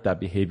environment that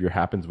behavior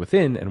happens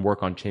within and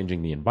work on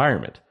changing the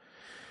environment.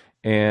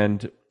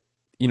 And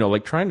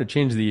like trying to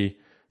change the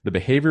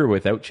behavior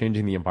without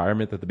changing the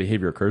environment that the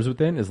behavior occurs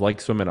within is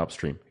like swimming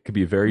upstream. It could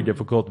be very Mm-hmm.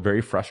 difficult,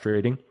 very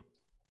frustrating.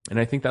 And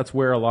I think that's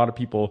where a lot of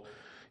people,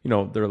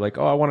 they're like,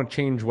 oh, I want to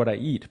change what I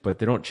eat, but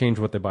they don't change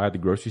what they buy at the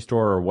grocery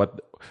store or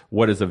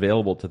what is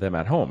available to them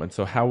at home. And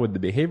so how would the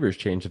behaviors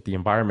change if the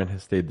environment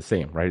has stayed the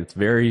same, right?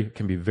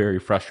 Can be very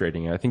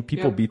frustrating. And I think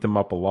people Yep. beat them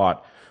up a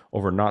lot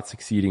over not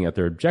succeeding at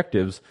their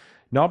objectives,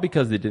 not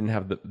because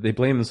they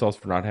blame themselves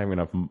for not having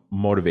enough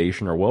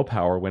motivation or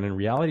willpower, when in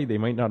reality, they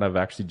might not have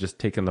actually just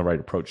taken the right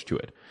approach to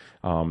it.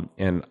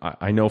 And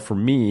I know for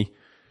me,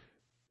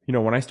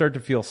 when I start to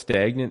feel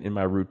stagnant in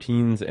my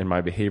routines and my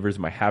behaviors,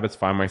 my habits,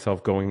 find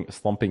myself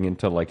slumping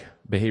into like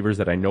behaviors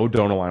that I know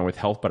don't align with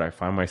health, but I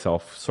find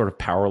myself sort of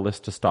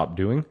powerless to stop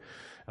doing.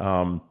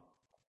 Um,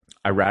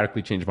 I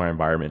radically change my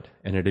environment,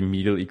 and it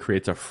immediately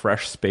creates a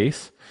fresh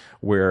space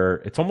where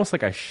it's almost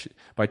like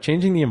by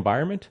changing the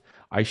environment,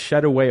 I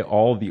shed away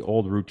all the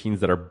old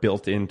routines that are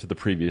built into the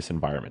previous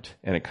environment,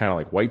 and it kind of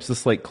like wipes the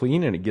slate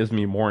clean, and it gives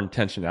me more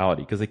intentionality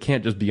because it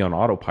can't just be on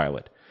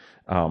autopilot.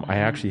 I Mm-hmm.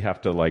 actually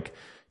have to like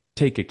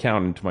take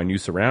account into my new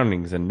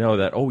surroundings and know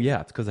that, oh yeah,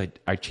 it's because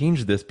I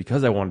changed this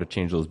because I wanted to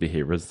change those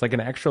behaviors. It's like an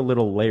extra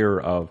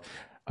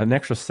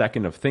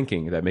second of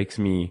thinking that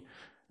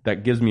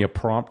gives me a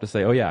prompt to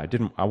say, oh yeah,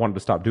 I wanted to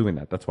stop doing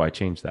that. That's why I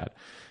changed that.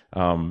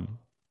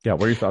 Yeah.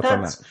 What are your thoughts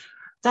on that?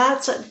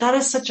 That's that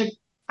is such a.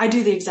 I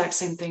do the exact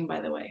same thing,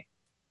 by the way.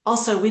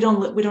 Also, we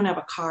don't have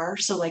a car,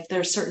 so like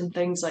there's certain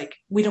things like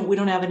we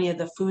don't have any of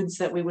the foods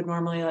that we would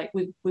normally like.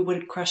 We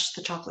would crush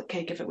the chocolate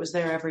cake if it was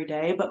there every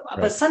day, but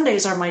Right.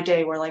 Sundays are my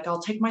day where like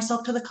I'll take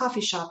myself to the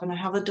coffee shop and I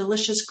have a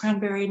delicious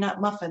cranberry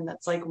nut muffin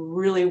that's like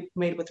really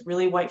made with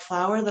really white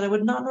flour that I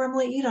would not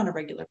normally eat on a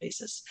regular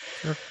basis.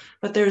 Sure.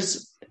 But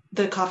there's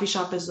the coffee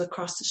shop is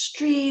across the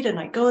street and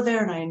I go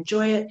there and I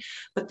enjoy it.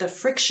 But the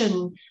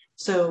friction,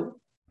 so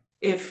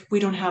if we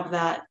don't have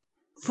that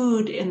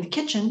food in the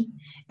kitchen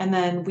and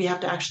then we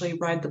have to actually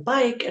ride the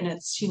bike and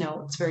it's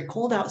very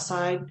cold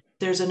outside,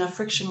 there's enough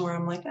friction where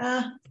I'm like,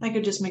 I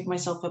could just make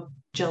myself a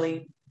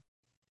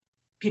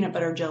peanut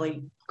butter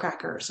jelly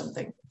cracker or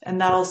something, and Sure.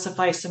 that'll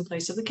suffice in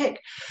place of the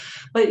cake.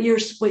 But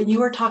when you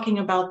were talking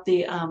about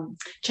the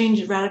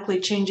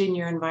radically changing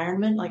your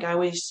environment, like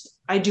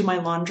I do my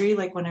laundry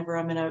like whenever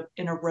I'm in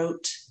a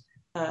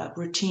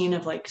routine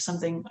of like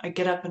something. I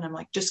get up and I'm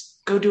like,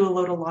 just go do a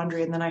load of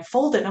laundry, and then I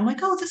fold it. And I'm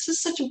like, oh, this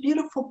is such a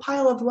beautiful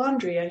pile of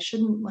laundry. I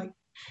shouldn't like,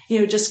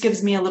 it just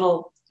gives me a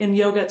little. In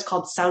yoga, it's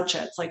called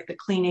saucha. It's like the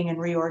cleaning and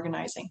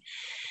reorganizing.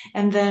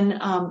 And then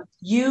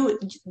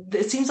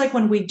it seems like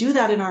when we do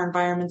that in our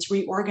environments,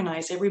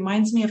 reorganize, it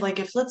reminds me of like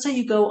if let's say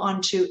you go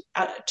on to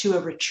a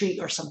retreat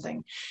or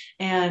something,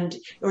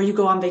 or you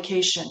go on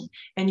vacation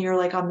and you're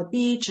like on the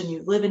beach and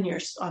you live in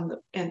your on the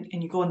and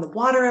you go in the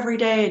water every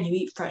day and you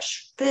eat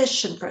fresh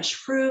fish and fresh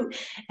fruit,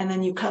 and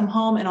then you come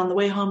home and on the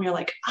way home you're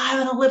like, I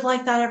want to live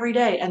like that every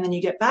day, and then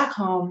you get back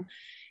home,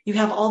 you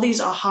have all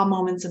these aha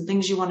moments and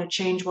things you want to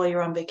change while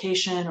you're on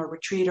vacation or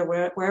retreat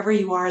or wherever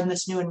you are in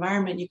this new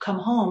environment. You come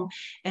home,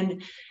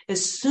 and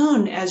as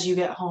soon as you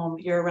get home,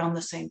 you're around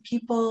the same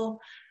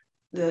people,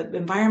 the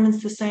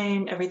environment's the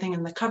same, everything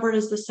in the cupboard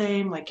is the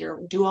same. Like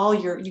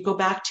you go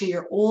back to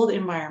your old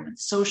environment,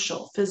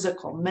 social,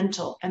 physical,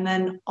 mental, and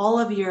then all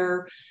of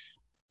your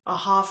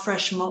aha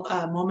fresh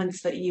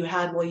moments that you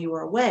had while you were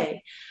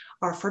away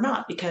are for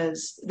naught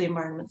because the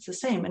environment's the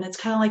same. And it's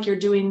kind of like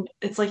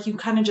it's like you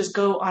kind of just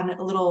go on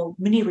a little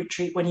mini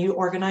retreat when you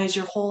organize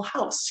your whole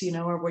house,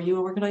 or where you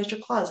organize your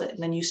closet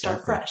and then you start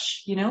Exactly.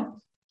 fresh.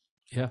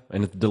 Yeah.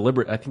 And it's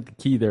deliberate. I think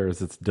the key there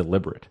is it's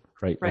deliberate,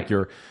 right? Like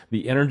Right.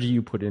 the energy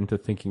you put into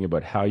thinking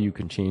about how you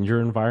can change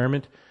your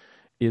environment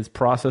is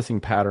processing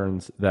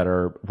patterns that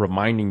are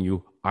reminding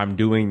you, I'm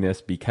doing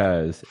this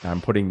because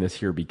I'm putting this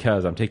here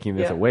because I'm taking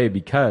this Yeah. away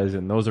because,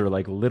 and those are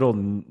like little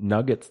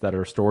nuggets that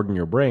are stored in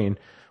your brain,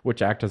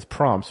 which act as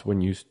prompts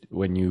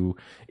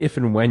if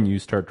and when you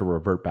start to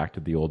revert back to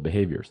the old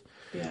behaviors.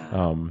 Yeah.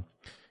 Um,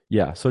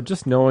 yeah. So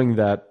just knowing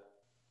that,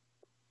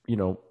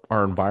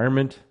 our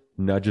environment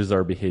nudges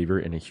our behavior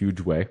in a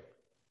huge way.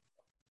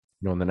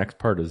 And the next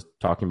part is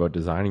talking about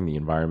designing the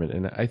environment.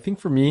 And I think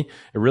for me,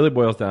 it really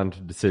boils down to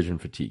decision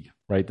fatigue,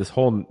 right? This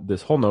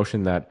whole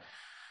notion that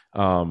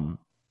um,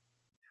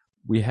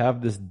 we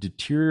have this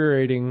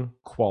deteriorating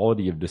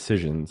quality of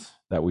decisions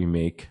that we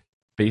make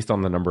based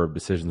on the number of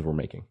decisions we're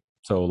making.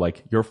 So,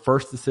 like your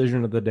first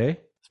decision of the day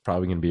is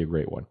probably going to be a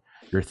great one.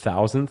 Your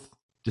thousandth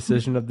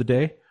decision of the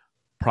day,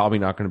 probably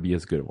not going to be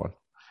as good a one.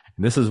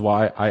 And this is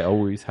why I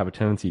always have a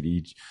tendency to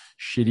eat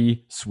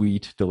shitty,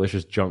 sweet,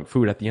 delicious junk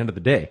food at the end of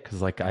the day.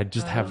 Cause like I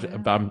just have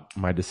about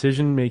my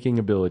decision making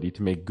ability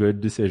to make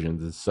good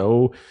decisions is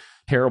so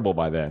terrible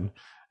by then.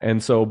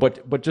 And so,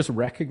 but just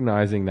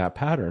recognizing that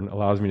pattern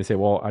allows me to say,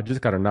 well, I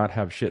just got to not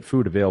have shit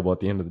food available at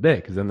the end of the day,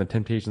 because then the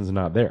temptation's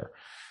not there.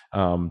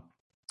 And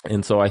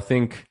so I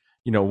think,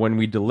 when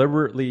we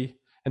deliberately,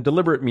 and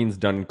deliberate means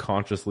done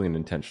consciously and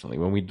intentionally,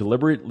 when we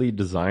deliberately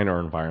design our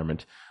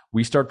environment,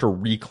 we start to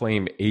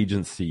reclaim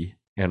agency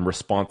and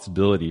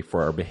responsibility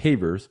for our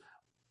behaviors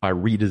by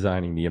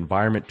redesigning the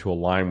environment to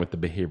align with the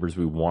behaviors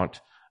we want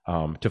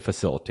to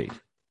facilitate.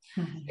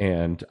 Mm-hmm.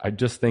 And I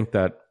just think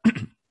that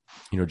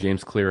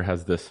James Clear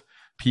has this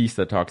piece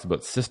that talks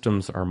about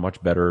systems are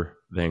much better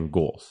than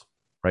goals,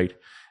 right?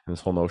 And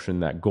this whole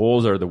notion that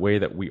goals are the way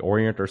that we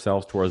orient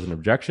ourselves towards an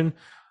objective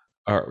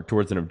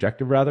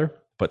rather,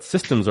 but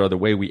systems are the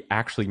way we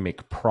actually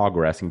make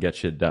progress and get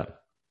shit done.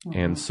 Mm-hmm.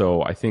 And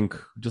so I think,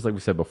 just like we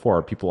said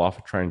before, people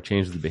often try and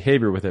change the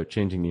behavior without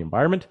changing the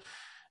environment,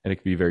 and it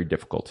can be very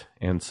difficult.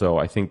 And so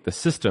I think the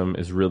system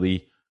is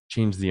really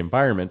change the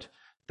environment,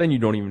 then you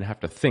don't even have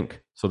to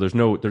think. So there's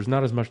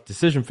not as much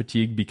decision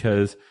fatigue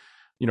because,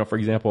 for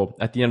example,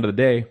 at the end of the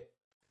day,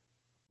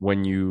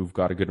 when you've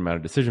got a good amount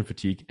of decision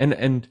fatigue,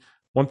 and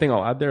one thing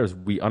I'll add there is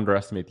we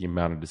underestimate the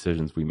amount of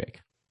decisions we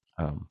make.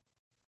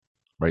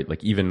 Right?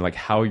 Like even like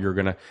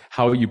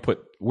where you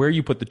put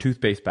the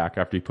toothpaste back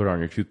after you put it on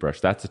your toothbrush,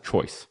 that's a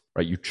choice,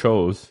 right? You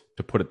chose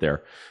to put it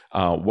there.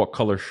 What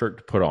color shirt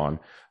to put on,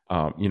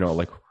 all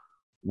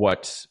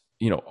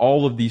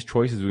of these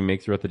choices we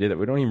make throughout the day that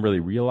we don't even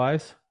really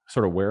realize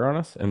sort of wear on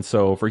us. And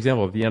so, for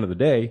example, at the end of the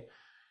day,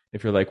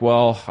 if you're like,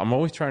 well, I'm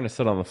always trying to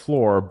sit on the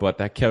floor, but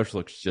that couch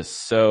looks just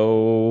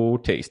so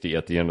tasty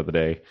at the end of the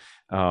day.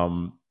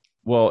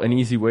 Well, an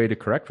easy way to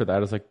correct for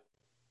that is like,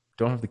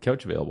 don't have the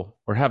couch available,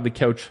 or have the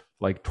couch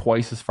like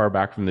twice as far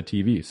back from the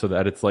TV so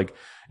that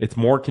it's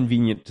more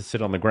convenient to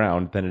sit on the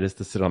ground than it is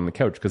to sit on the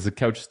couch, because the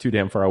couch is too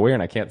damn far away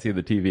and I can't see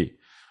the TV.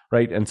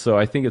 Right. And so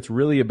I think it's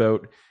really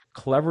about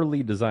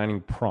cleverly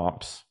designing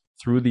prompts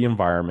through the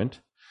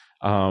environment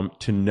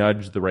to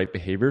nudge the right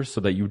behaviors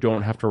so that you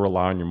don't have to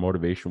rely on your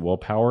motivation,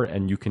 willpower,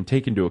 and you can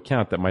take into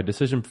account that my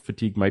decision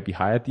fatigue might be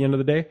high at the end of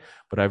the day,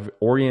 but I've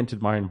oriented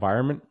my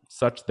environment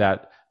such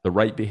that the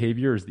right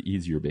behavior is the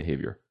easier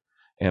behavior.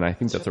 And I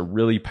think that's a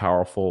really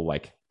powerful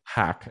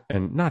hack,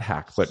 and not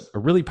hack, but a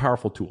really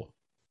powerful tool.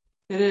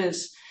 It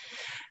is.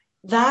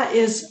 That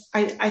is,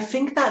 I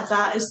think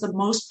that is the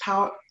most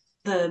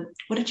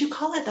what did you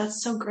call it?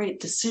 That's so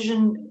great.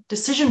 Decision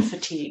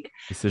fatigue.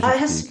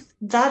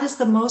 That is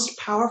the most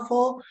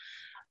powerful,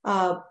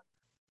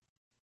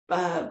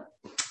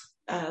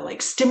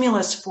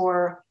 stimulus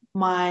for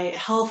my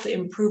health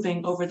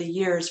improving over the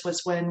years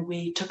was when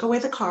we took away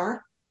the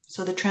car.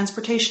 So the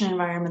transportation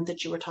environment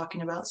that you were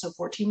talking about. So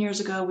 14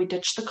 years ago, we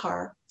ditched the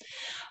car,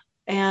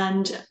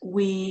 and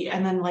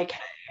then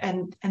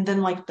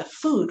the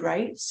food,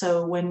 right?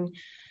 So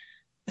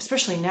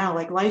especially now,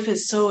 life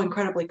is so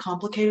incredibly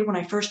complicated. When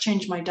I first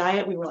changed my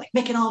diet, we were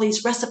making all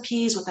these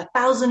recipes with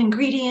 1,000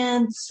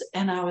 ingredients.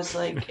 And I was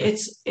like,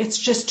 it's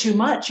just too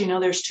much,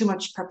 there's too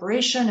much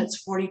preparation.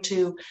 It's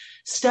 42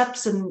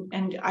 steps.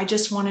 And I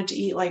just wanted to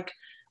eat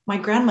my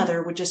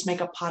grandmother would just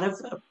make a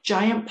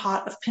giant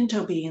pot of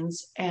pinto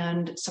beans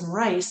and some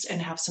rice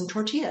and have some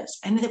tortillas.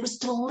 And it was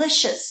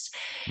delicious.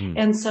 Mm.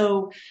 And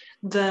so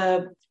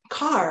the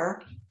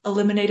car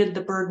eliminated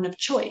the burden of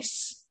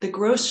choice.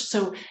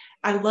 So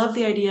I love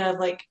the idea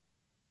of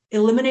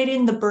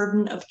eliminating the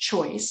burden of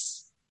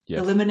choice.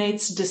 Yes.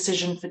 Eliminates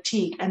decision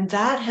fatigue. And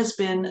that has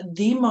been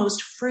the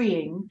most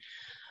freeing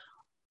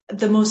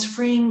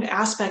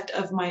aspect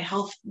of my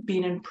health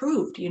being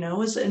improved,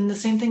 and the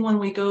same thing when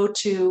we go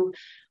to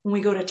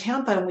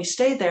Tampa and we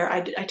stay there,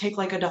 I take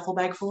a duffel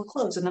bag full of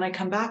clothes, and then I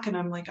come back and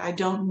I'm like, I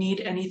don't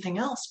need anything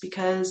else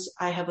because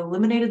I have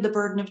eliminated the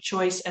burden of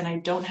choice and I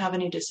don't have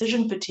any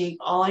decision fatigue.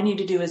 All I need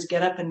to do is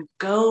get up and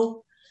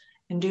go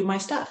and do my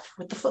stuff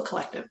with the Foot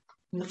Collective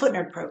and the Foot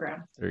Nerd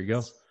program. There you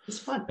go. It's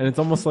fun. And it's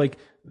almost like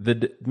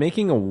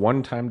making a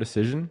one-time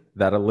decision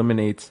that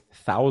eliminates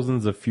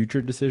thousands of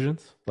future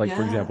decisions. For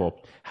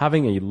example,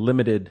 having a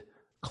limited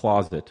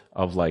closet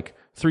of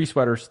 3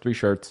 sweaters, 3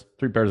 shirts,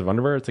 3 pairs of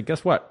underwear. It's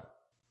guess what?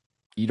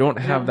 You don't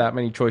have that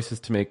many choices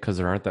to make because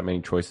there aren't that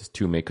many choices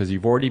to make, because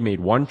you've already made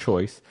one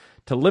choice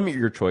to limit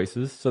your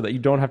choices so that you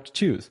don't have to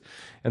choose.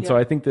 And so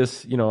I think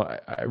this,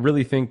 I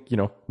really think,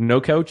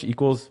 no couch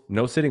equals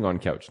no sitting on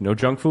couch. No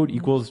junk food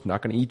equals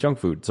not going to eat junk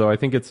food. So I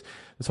think it's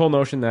this whole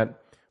notion that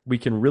we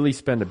can really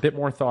spend a bit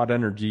more thought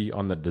energy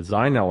on the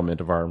design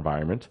element of our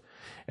environment.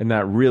 And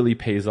that really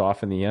pays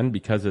off in the end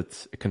because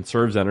it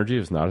conserves energy.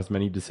 There's not as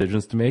many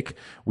decisions to make.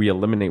 We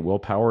eliminate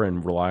willpower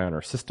and rely on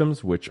our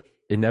systems, which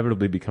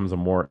inevitably becomes a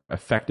more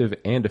effective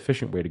and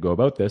efficient way to go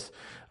about this.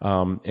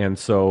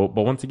 But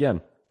once again,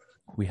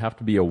 we have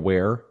to be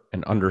aware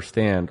and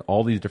understand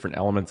all these different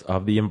elements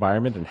of the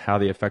environment and how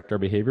they affect our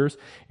behaviors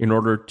in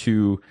order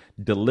to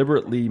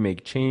deliberately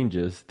make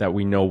changes that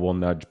we know will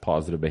nudge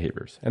positive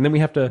behaviors. And then we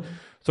have to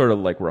sort of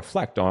like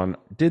reflect on,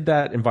 did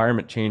that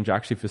environment change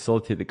actually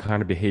facilitate the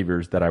kind of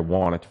behaviors that I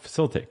want it to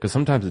facilitate? Because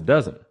sometimes it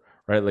doesn't,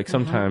 right? Like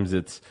sometimes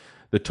it's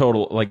the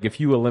total, like if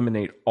you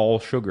eliminate all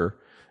sugar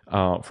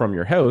from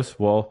your house,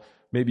 well,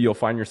 maybe you'll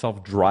find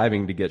yourself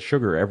driving to get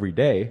sugar every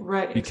day,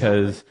 Right.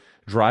 because Exactly.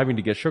 driving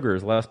to get sugar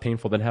is less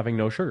painful than having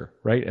no sugar,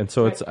 right? And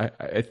so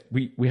Right.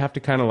 we have to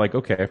kind of like,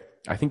 okay,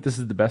 I think this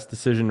is the best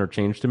decision or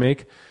change to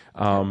make.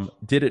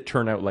 Did it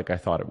turn out like I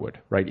thought it would,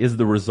 right? Is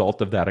the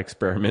result of that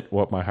experiment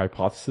what my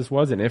hypothesis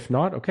was? And if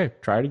not, okay,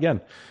 try it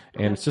again.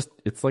 And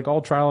it's like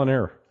all trial and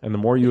error. And the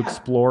more you Yeah.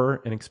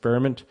 explore and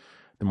experiment,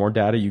 the more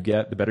data you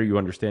get, the better you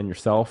understand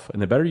yourself,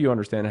 and the better you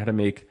understand how to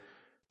make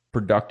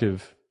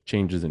productive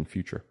changes in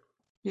future.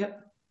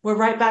 Yep. We're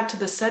right back to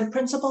the SAID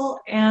principle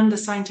and the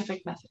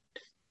scientific method.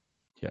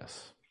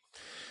 Yes.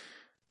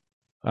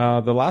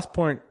 The last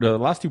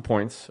 2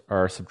 points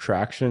are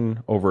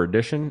subtraction over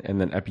addition,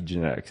 and then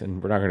epigenetics.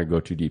 And we're not going to go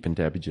too deep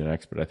into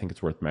epigenetics, but I think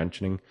it's worth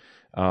mentioning.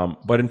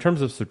 But in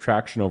terms of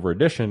subtraction over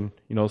addition,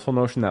 this whole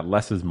notion that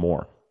less is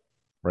more,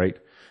 right?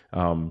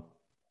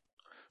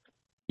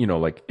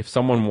 Like if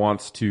someone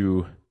wants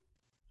to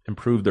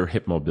improve their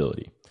hip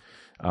mobility,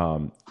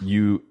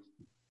 you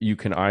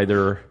can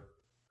either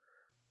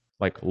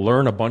like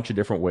learn a bunch of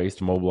different ways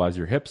to mobilize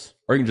your hips,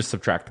 or you can just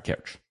subtract the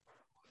couch.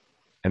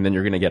 And then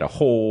you're going to get a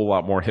whole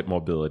lot more hip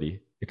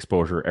mobility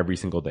exposure every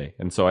single day.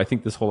 And so I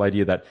think this whole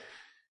idea that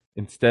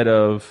instead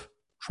of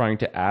trying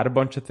to add a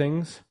bunch of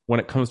things when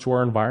it comes to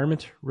our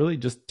environment, really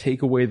just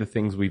take away the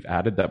things we've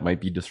added that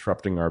might be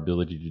disrupting our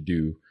ability to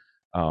do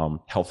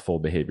healthful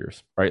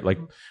behaviors, right? Like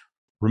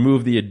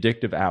remove the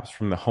addictive apps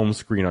from the home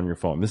screen on your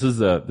phone. This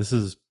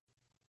is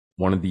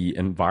one of the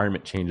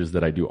environment changes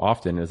that I do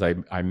often is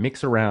I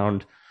mix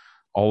around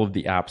all of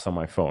the apps on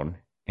my phone,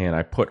 and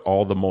I put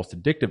all the most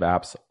addictive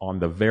apps on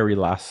the very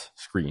last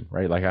screen,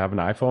 right? Like I have an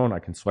iPhone, I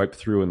can swipe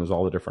through and there's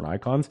all the different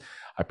icons.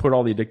 I put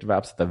all the addictive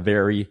apps at the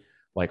very,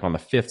 like on the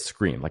fifth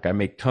screen. Like I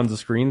make tons of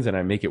screens and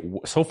I make it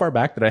so far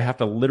back that I have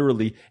to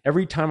literally,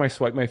 every time I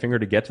swipe my finger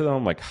to get to them,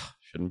 I'm like,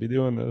 shouldn't be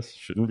doing this,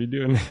 shouldn't be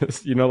doing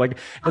this. Like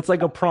it's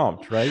like a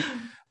prompt, right?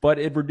 But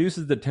it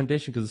reduces the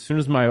temptation because as soon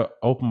as I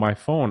open my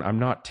phone, I'm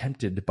not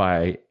tempted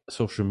by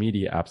social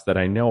media apps that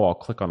I know I'll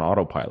click on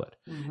autopilot.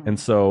 And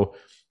so,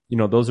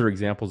 those are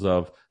examples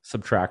of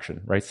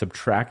subtraction, right?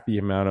 Subtract the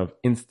amount of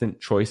instant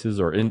choices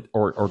or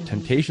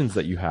temptations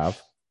that you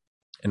have.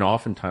 And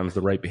oftentimes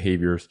the right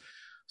behaviors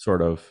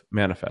sort of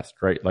manifest,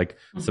 right? Like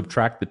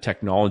subtract the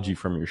technology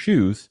from your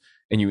shoes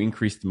and you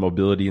increase the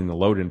mobility and the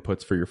load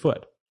inputs for your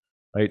foot,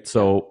 right?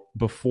 So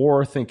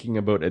before thinking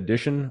about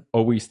addition,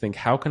 always think,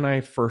 how can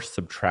I first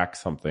subtract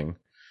something?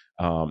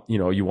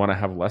 You want to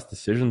have less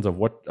decisions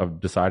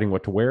of deciding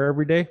what to wear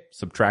every day.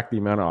 Subtract the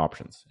amount of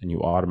options, and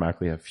you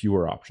automatically have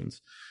fewer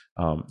options.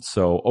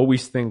 So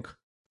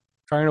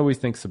try and always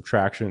think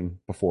subtraction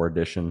before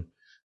addition.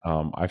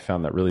 I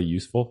found that really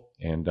useful,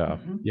 and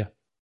yeah.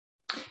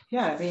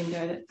 Yeah, I mean,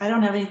 I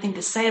don't have anything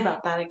to say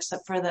about that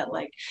except for that,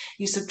 like,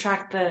 you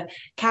subtract the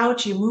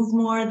couch, you move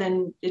more,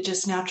 then it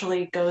just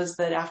naturally goes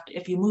that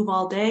if you move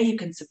all day, you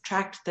can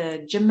subtract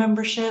the gym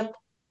membership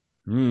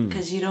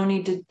because you don't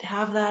need to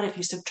have that.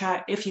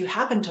 If you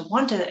happen to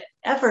want to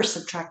ever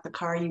subtract the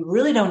car, you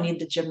really don't need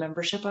the gym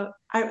membership.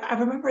 I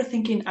remember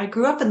thinking, I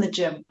grew up in the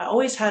gym. I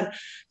always had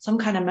some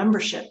kind of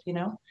membership,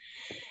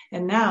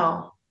 and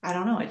now I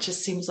don't know. It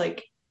just seems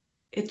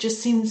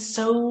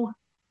so,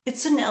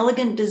 it's an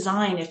elegant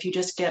design if you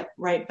just get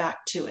right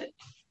back to it.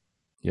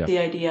 Yeah. The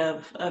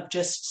idea of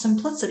just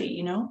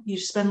simplicity, you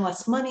spend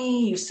less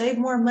money, you save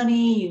more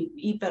money, you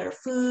eat better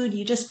food,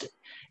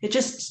 it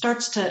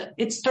starts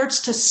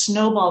to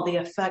snowball the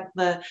effect,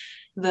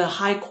 the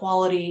high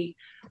quality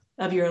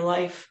of your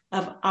life,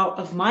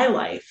 of my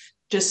life,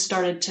 just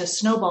started to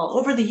snowball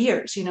over the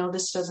years.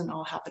 This doesn't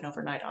all happen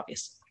overnight,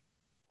 obviously.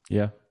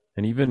 Yeah.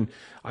 And even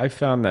I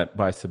found that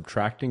by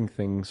subtracting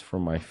things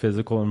from my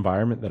physical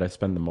environment that I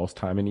spend the most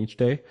time in each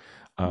day,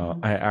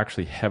 I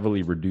actually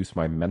heavily reduce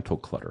my mental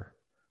clutter.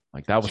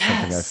 Like that was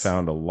something I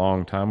found a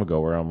long time ago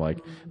where I'm like,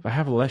 if I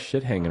have less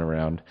shit hanging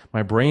around,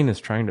 my brain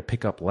is trying to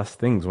pick up less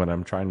things when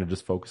I'm trying to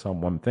just focus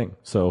on one thing.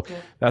 So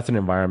that's an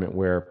environment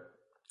or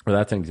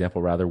that's an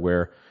example rather,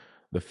 where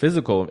the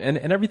physical and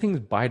everything's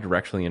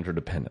bidirectionally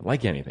interdependent,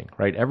 like anything,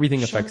 right?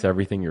 Everything affects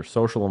everything. Your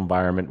social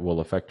environment will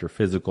affect your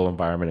physical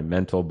environment and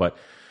mental. But,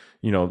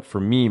 for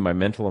me, my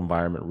mental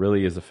environment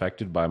really is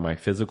affected by my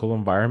physical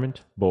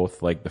environment,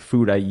 both like the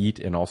food I eat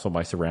and also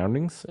my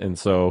surroundings. And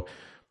so,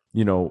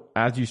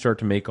 as you start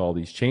to make all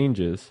these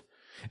changes,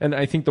 and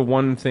I think the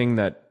one thing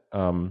that,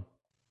 from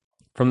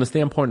the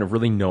standpoint of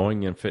really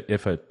knowing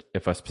if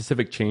a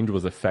specific change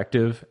was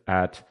effective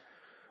at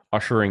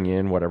ushering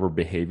in whatever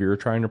behavior you're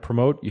trying to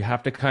promote, you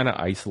have to kind of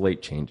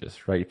isolate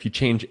changes, right? If you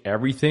change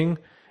everything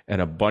and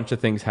a bunch of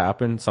things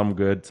happen, some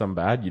good, some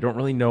bad, you don't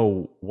really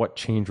know what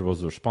change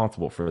was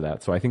responsible for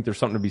that. So I think there's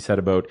something to be said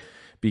about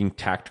being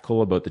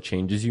tactical about the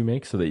changes you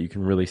make so that you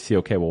can really see,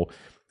 okay, well,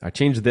 I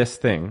changed this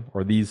thing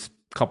or these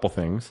couple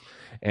things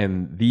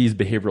and these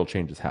behavioral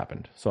changes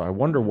happened. So I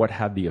wonder what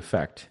had the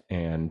effect.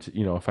 And,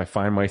 if I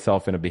find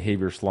myself in a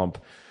behavior slump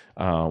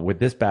with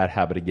this bad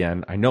habit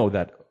again, I know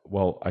that,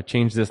 well, I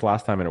changed this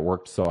last time and it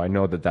worked. So I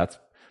know that that's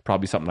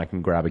probably something I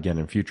can grab again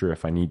in future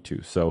if I need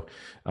to. So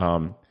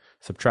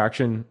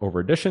subtraction over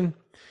addition.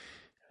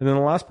 And then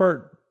the last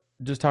part,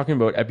 just talking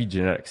about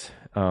epigenetics.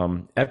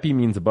 Epi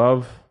means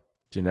above.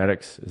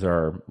 Genetics is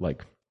our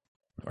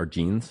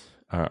genes,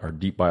 our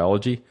deep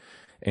biology.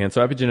 And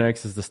so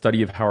epigenetics is the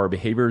study of how our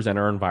behaviors and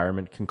our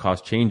environment can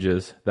cause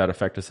changes that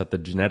affect us at the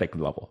genetic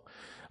level.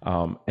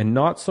 And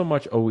not so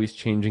much always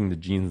changing the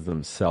genes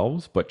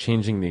themselves, but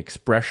changing the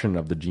expression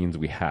of the genes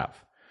we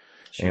have.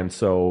 Sure. And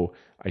so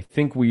I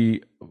think I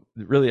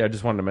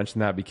just wanted to mention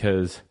that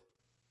because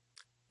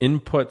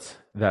inputs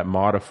that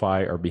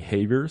modify our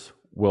behaviors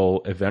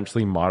will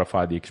eventually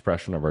modify the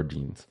expression of our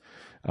genes.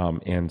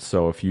 And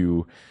so if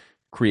you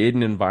create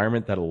an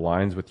environment that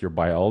aligns with your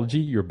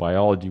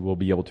biology will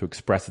be able to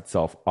express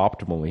itself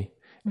optimally.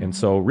 Mm-hmm. And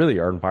so really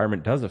our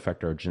environment does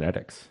affect our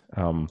genetics.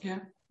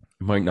 It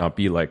might not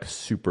be like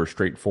super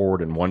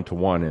straightforward and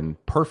one-to-one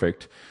and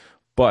perfect,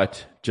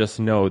 but just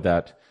know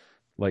that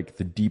like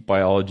the deep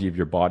biology of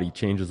your body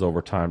changes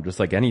over time, just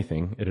like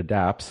anything, it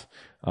adapts.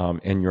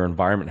 And your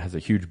environment has a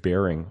huge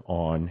bearing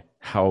on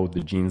how the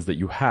genes that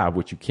you have,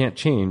 which you can't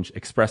change,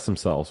 express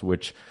themselves,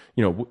 which,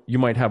 you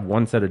might have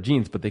one set of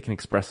genes, but they can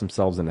express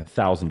themselves in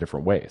 1,000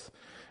 different ways.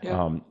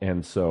 Yeah.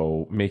 And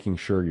so making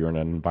sure you're in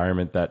an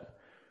environment that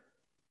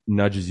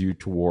nudges you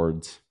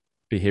towards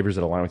behaviors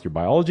that align with your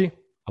biology,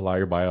 allow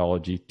your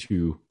biology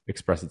to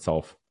express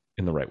itself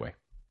in the right way.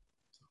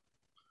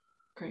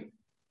 Great.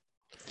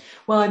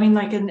 Well, I mean,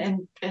 like,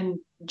 and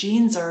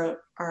genes are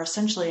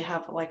essentially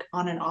have like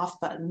on and off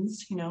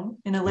buttons,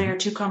 in a layer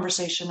 2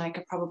 conversation, I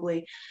could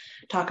probably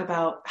talk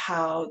about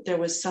how there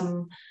was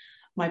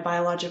my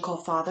biological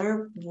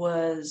father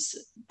was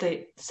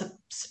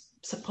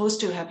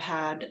supposed to have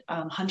had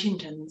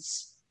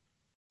Huntington's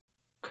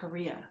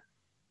chorea.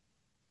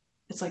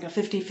 It's like a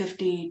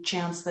 50-50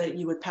 chance that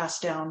you would pass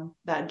down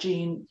that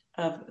gene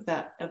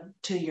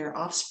to your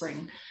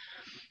offspring.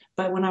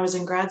 But when I was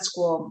in grad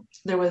school,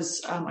 there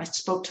was I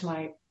spoke to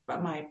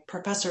my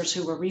professors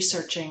who were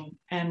researching,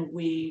 and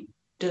we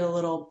did a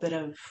little bit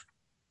of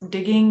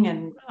digging,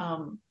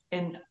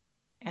 and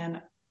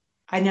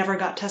I never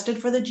got tested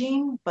for the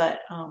gene,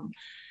 but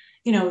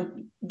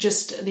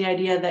just the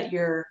idea that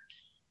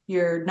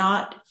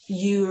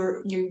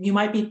you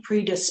might be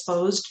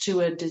predisposed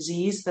to a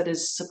disease that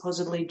is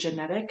supposedly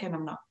genetic, and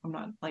I'm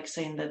not like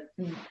saying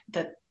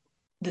that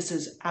this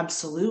is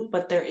absolute,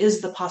 but there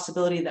is the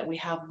possibility that we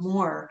have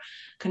more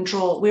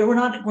control. We're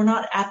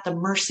not at the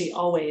mercy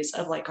always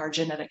of like our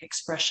genetic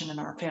expression and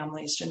our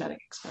family's genetic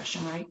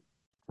expression, right?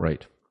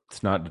 Right.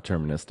 It's not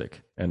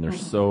deterministic, and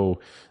there's so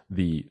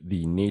the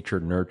nature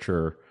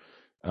nurture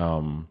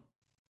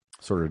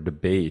sort of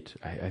debate.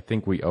 I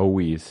think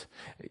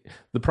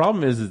the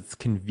problem is it's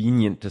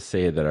convenient to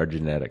say that our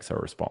genetics are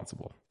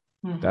responsible.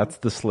 That's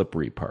the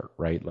slippery part,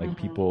 right? Like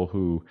people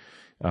who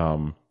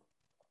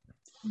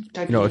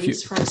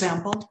diabetes, for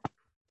example.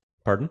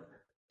 Pardon?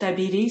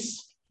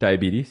 Diabetes,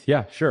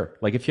 yeah, sure.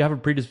 Like if you have a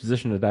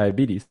predisposition to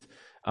diabetes,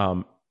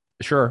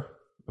 sure,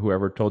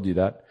 whoever told you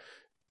that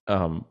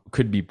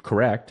could be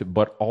correct,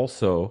 but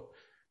also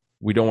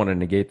we don't want to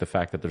negate the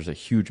fact that there's a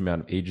huge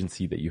amount of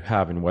agency that you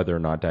have in whether or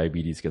not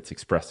diabetes gets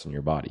expressed in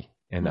your body.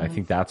 And I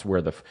think that's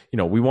where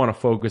we want to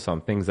focus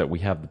on things that we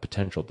have the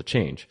potential to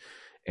change.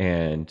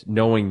 And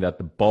knowing that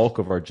the bulk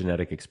of our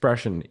genetic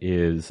expression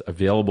is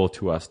available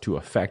to us to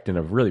affect in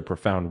a really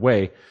profound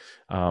way,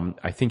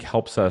 I think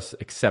helps us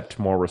accept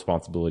more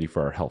responsibility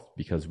for our health,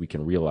 because we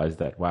can realize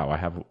that, wow, I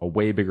have a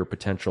way bigger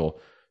potential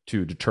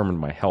to determine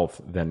my health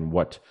than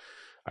what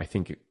I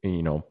think,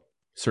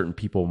 certain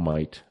people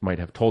might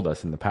have told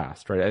us in the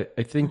past, right?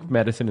 I think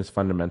medicine is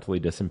fundamentally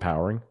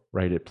disempowering,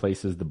 right? It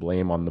places the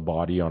blame on the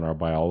body, on our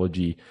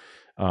biology,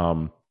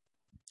 and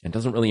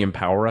doesn't really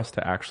empower us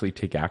to actually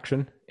take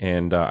action.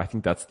 And I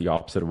think that's the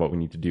opposite of what we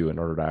need to do in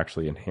order to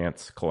actually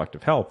enhance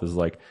collective health, is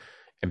like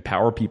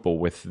empower people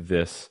with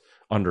this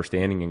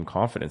understanding and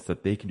confidence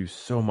that they can do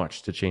so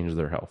much to change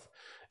their health.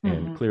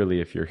 And clearly,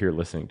 if you're here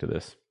listening to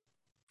this,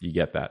 you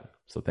get that.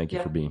 So thank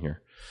you for being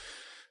here.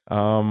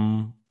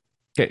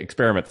 Okay,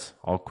 experiments.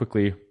 I'll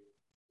quickly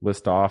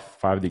list off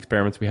 5 of the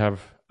experiments we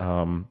have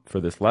for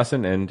this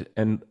lesson.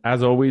 And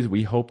as always,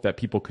 we hope that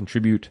people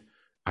contribute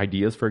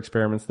ideas for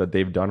experiments that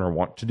they've done or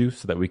want to do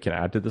so that we can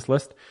add to this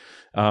list.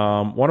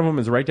 One of them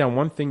is write down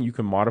one thing you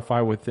can modify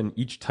within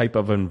each type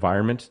of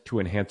environment to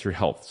enhance your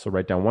health. So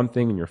write down one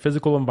thing in your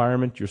physical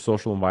environment, your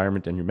social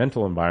environment, and your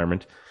mental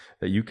environment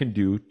that you can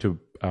do to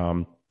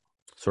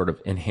sort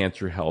of enhance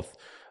your health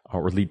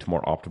or lead to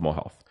more optimal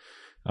health.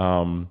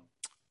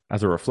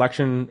 As a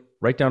reflection,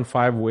 write down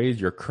 5 ways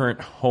your current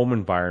home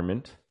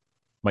environment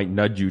might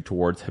nudge you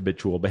towards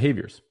habitual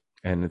behaviors.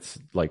 And it's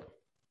like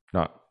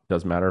not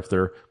Doesn't matter if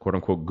they're quote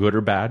unquote good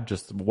or bad.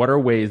 Just what are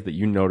ways that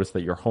you notice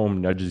that your home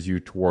nudges you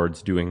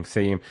towards doing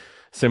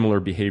similar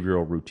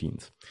behavioral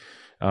routines.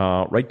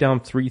 Write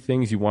down 3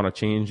 things you want to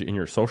change in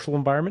your social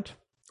environment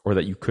or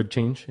that you could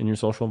change in your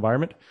social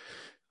environment.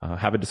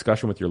 Have a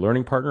discussion with your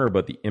learning partner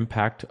about the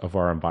impact of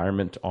our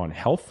environment on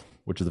health,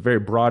 which is a very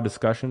broad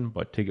discussion,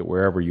 but take it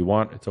wherever you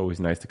want. It's always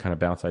nice to kind of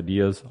bounce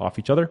ideas off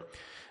each other.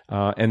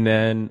 And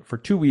then for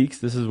 2 weeks,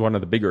 this is one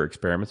of the bigger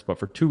experiments, but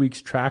for 2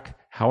 weeks, track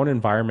how an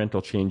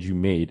environmental change you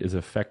made is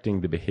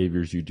affecting the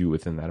behaviors you do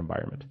within that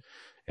environment.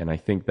 And I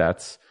think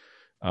that's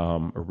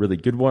a really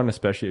good one,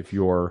 especially if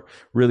you're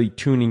really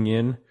tuning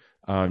in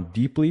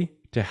deeply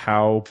to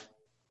how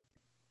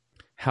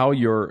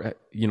you're,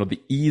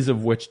 the ease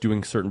of which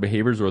doing certain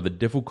behaviors or the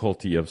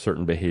difficulty of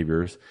certain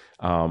behaviors,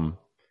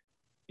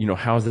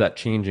 how's that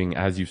changing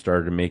as you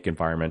started to make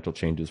environmental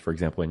changes, for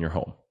example, in your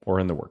home or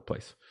in the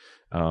workplace.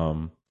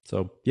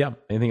 So yeah,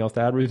 anything else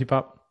to add, Ruthie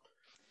Pop?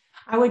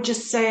 I would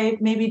just say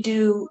maybe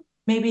do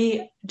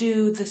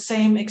the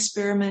same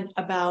experiment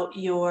about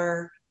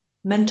your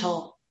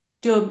mental.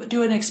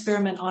 Do an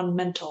experiment on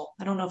mental.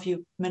 I don't know if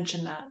you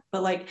mentioned that,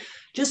 but like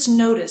just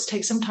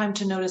take some time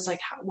to notice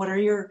like what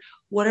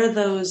are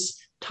those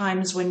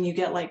times when you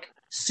get like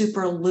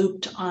super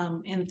looped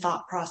in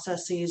thought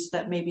processes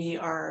that maybe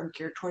are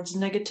geared towards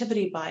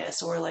negativity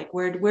bias, or like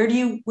where do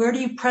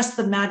you press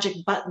the magic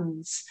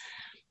buttons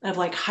of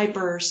like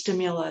hyper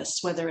stimulus,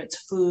 whether it's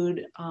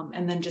food,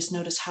 and then just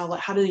notice how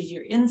do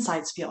your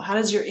insides feel? How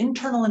does your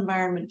internal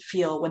environment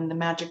feel when the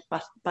magic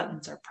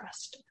buttons are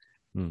pressed?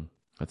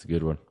 That's a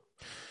good one.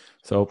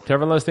 So to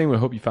everyone listening, we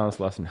hope you found this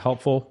lesson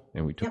helpful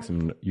and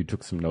you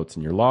took some notes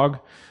in your log.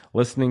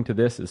 Listening to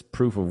this is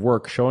proof of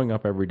work, showing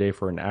up every day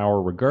for an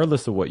hour,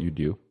 regardless of what you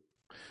do.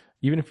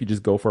 Even if you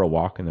just go for a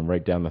walk and then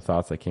write down the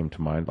thoughts that came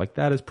to mind, like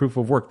that is proof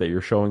of work that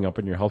you're showing up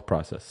in your health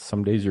process.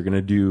 Some days you're going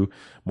to do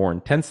more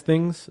intense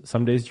things.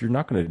 Some days you're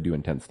not going to do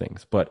intense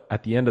things. But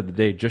at the end of the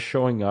day, just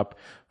showing up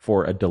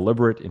for a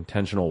deliberate,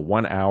 intentional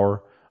 1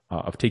 hour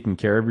of taking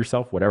care of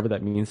yourself, whatever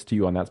that means to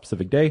you on that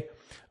specific day,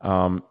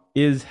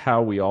 is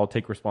how we all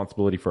take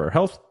responsibility for our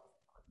health.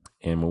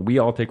 And when we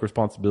all take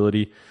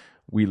responsibility,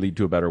 we lead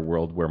to a better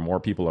world where more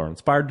people are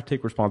inspired to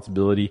take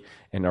responsibility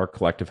and our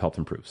collective health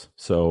improves.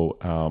 So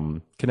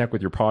connect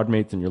with your pod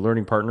mates and your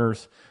learning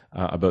partners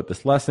about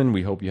this lesson.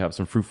 We hope you have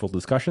some fruitful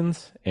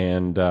discussions,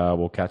 and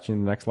we'll catch you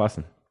in the next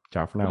lesson.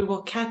 Ciao for now. We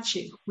will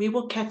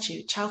catch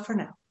you. Ciao for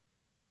now.